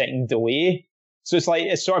 2 second delay. So it's like,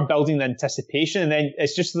 it's sort of building the anticipation, and then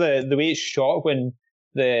it's just the way it's shot when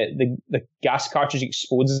the gas cartridge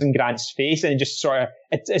explodes in Grant's face, and it just sort of,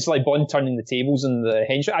 it's like Bond turning the tables and the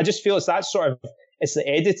henchman. I just feel it's that sort of, it's the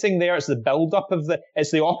editing there, it's the build up of it's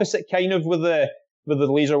the opposite kind of with the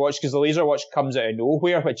laser watch, because the laser watch comes out of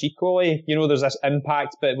nowhere, which equally, there's this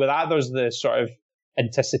impact, but with that there's the sort of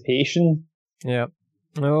anticipation. Yeah.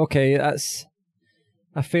 Okay, that's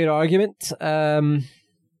a fair argument.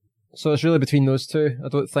 So it's really between those two. I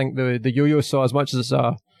don't think the Yo-Yo saw, as much as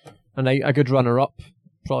a good runner-up,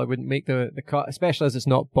 probably wouldn't make the cut, especially as it's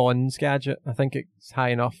not Bond's gadget. I think it's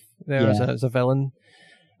high enough there as a villain.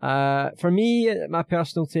 For me, my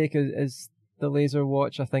personal take is the laser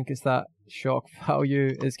watch. I think it's that shock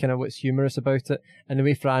value is kind of what's humorous about it. And the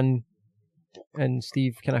way Fran and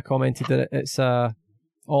Steve kind of commented that it's a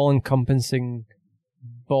all-encompassing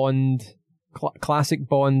Bond, classic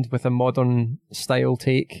Bond with a modern style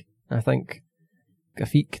take. I think a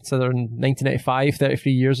feat considering 1995,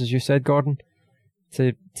 33 years, as you said, Gordon,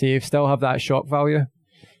 to still have that shock value.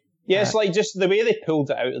 Yeah, it's like just the way they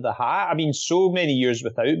pulled it out of the hat. I mean, so many years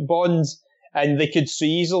without Bond, and they could so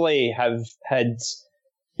easily have had,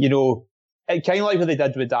 kind of like what they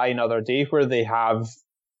did with Die Another Day, where they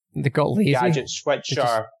got lazy. Gadgets which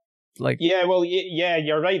are like, yeah, well, yeah,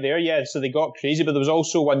 you're right there. Yeah, so they got crazy, but there was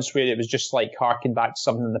also once where it was just like harking back to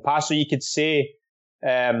something in the past. So you could say,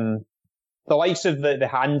 the likes of the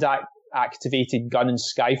hand activated gun in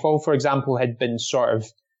Skyfall, for example, had been sort of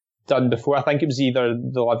done before. I think it was either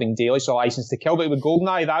The Living Daylights or License to Kill, but with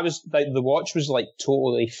GoldenEye, that was the watch was like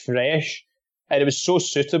totally fresh. and it was so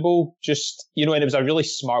suitable. Just, and it was a really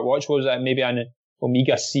smart watch. What was it? Maybe an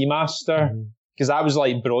Omega Seamaster, because that was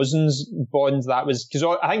like Brosnan's Bond. That was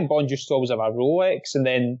because I think Bond used to always have a Rolex, and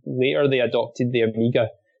then later they adopted the Omega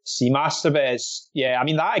Seamaster. But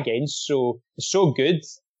that again's so good,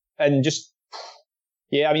 and just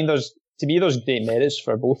there's great merits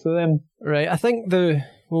for both of them. Right. I think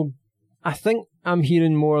I'm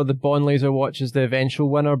hearing more of the Bond laser watch as the eventual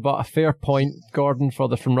winner, but a fair point, Gordon, for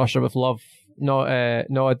the From Russia with Love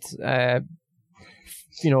nod.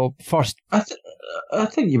 First. I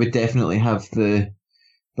think you would definitely have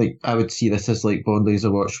I would see this as like Bond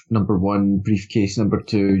laser watch number 1, briefcase number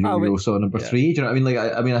 2, Yo-Yo Saw number 3. Do you know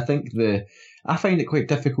what I mean? I think I find it quite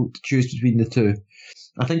difficult to choose between the two.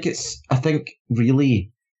 I think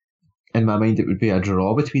really, in my mind, it would be a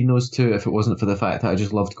draw between those two if it wasn't for the fact that I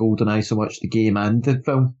just loved GoldenEye so much, the game and the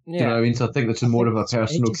film. Yeah. Do you know what I mean? So I think that's more of a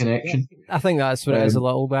personal connection. I think that's what it is a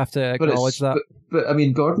little. We have to acknowledge that. But I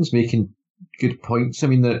mean, Gordon's making good points. I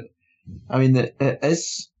mean that it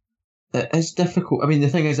is difficult. I mean, the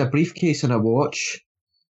thing is, a briefcase and a watch,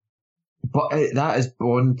 but that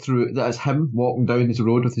is him walking down this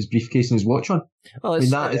road with his briefcase and his watch on. Well,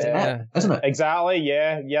 that is it, isn't it? Exactly.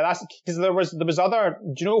 Yeah. That's because there was other.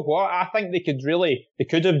 Do you know what? I think they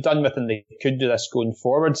could have done with, and they could do this going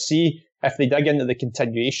forward. See if they dig into the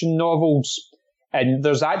continuation novels, and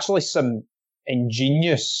there's actually some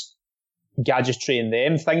ingenious gadgetry in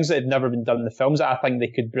them, things that have never been done in the films that I think they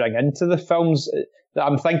could bring into the films.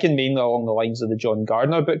 I'm thinking mainly along the lines of the John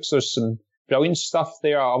Gardner books. There's some brilliant stuff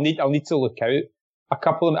there. I'll need to look out a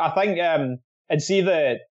couple of them. I think and see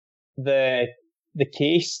the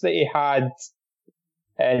case that he had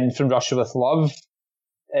in From Russia with Love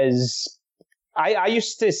is I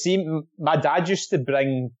used to see my dad used to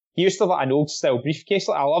bring. He used to have an old style briefcase.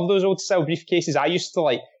 I love those old style briefcases. I used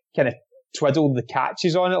to kind of twiddle the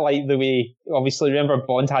catches on it, like the way, obviously, remember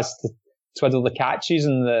Bond has to twiddle the catches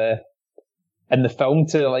in the film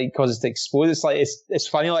to cause it to explode. It's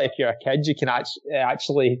funny, if you're a kid, you can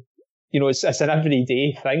actually it's an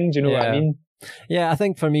everyday thing. Do you know what I mean? Yeah, I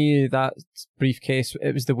think for me, that briefcase,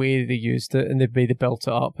 it was the way they used it and the way they built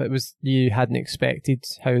it up. It was, you hadn't expected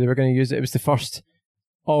how they were going to use it. It was the first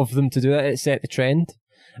of them to do it. It set the trend.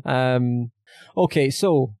 Okay,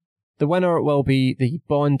 so the winner will be the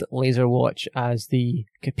Bond laser watch as the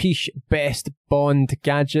Capiche Best Bond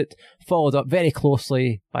gadget, followed up very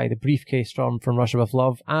closely by the briefcase from Russia with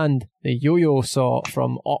Love and the Yo-Yo Saw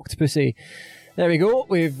from Octopussy. There we go,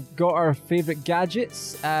 we've got our favourite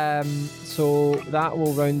gadgets. So that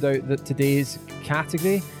will round out today's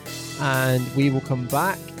category, and we will come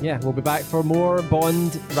back. Yeah, we'll be back for more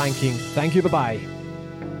Bond ranking. Thank you, bye-bye.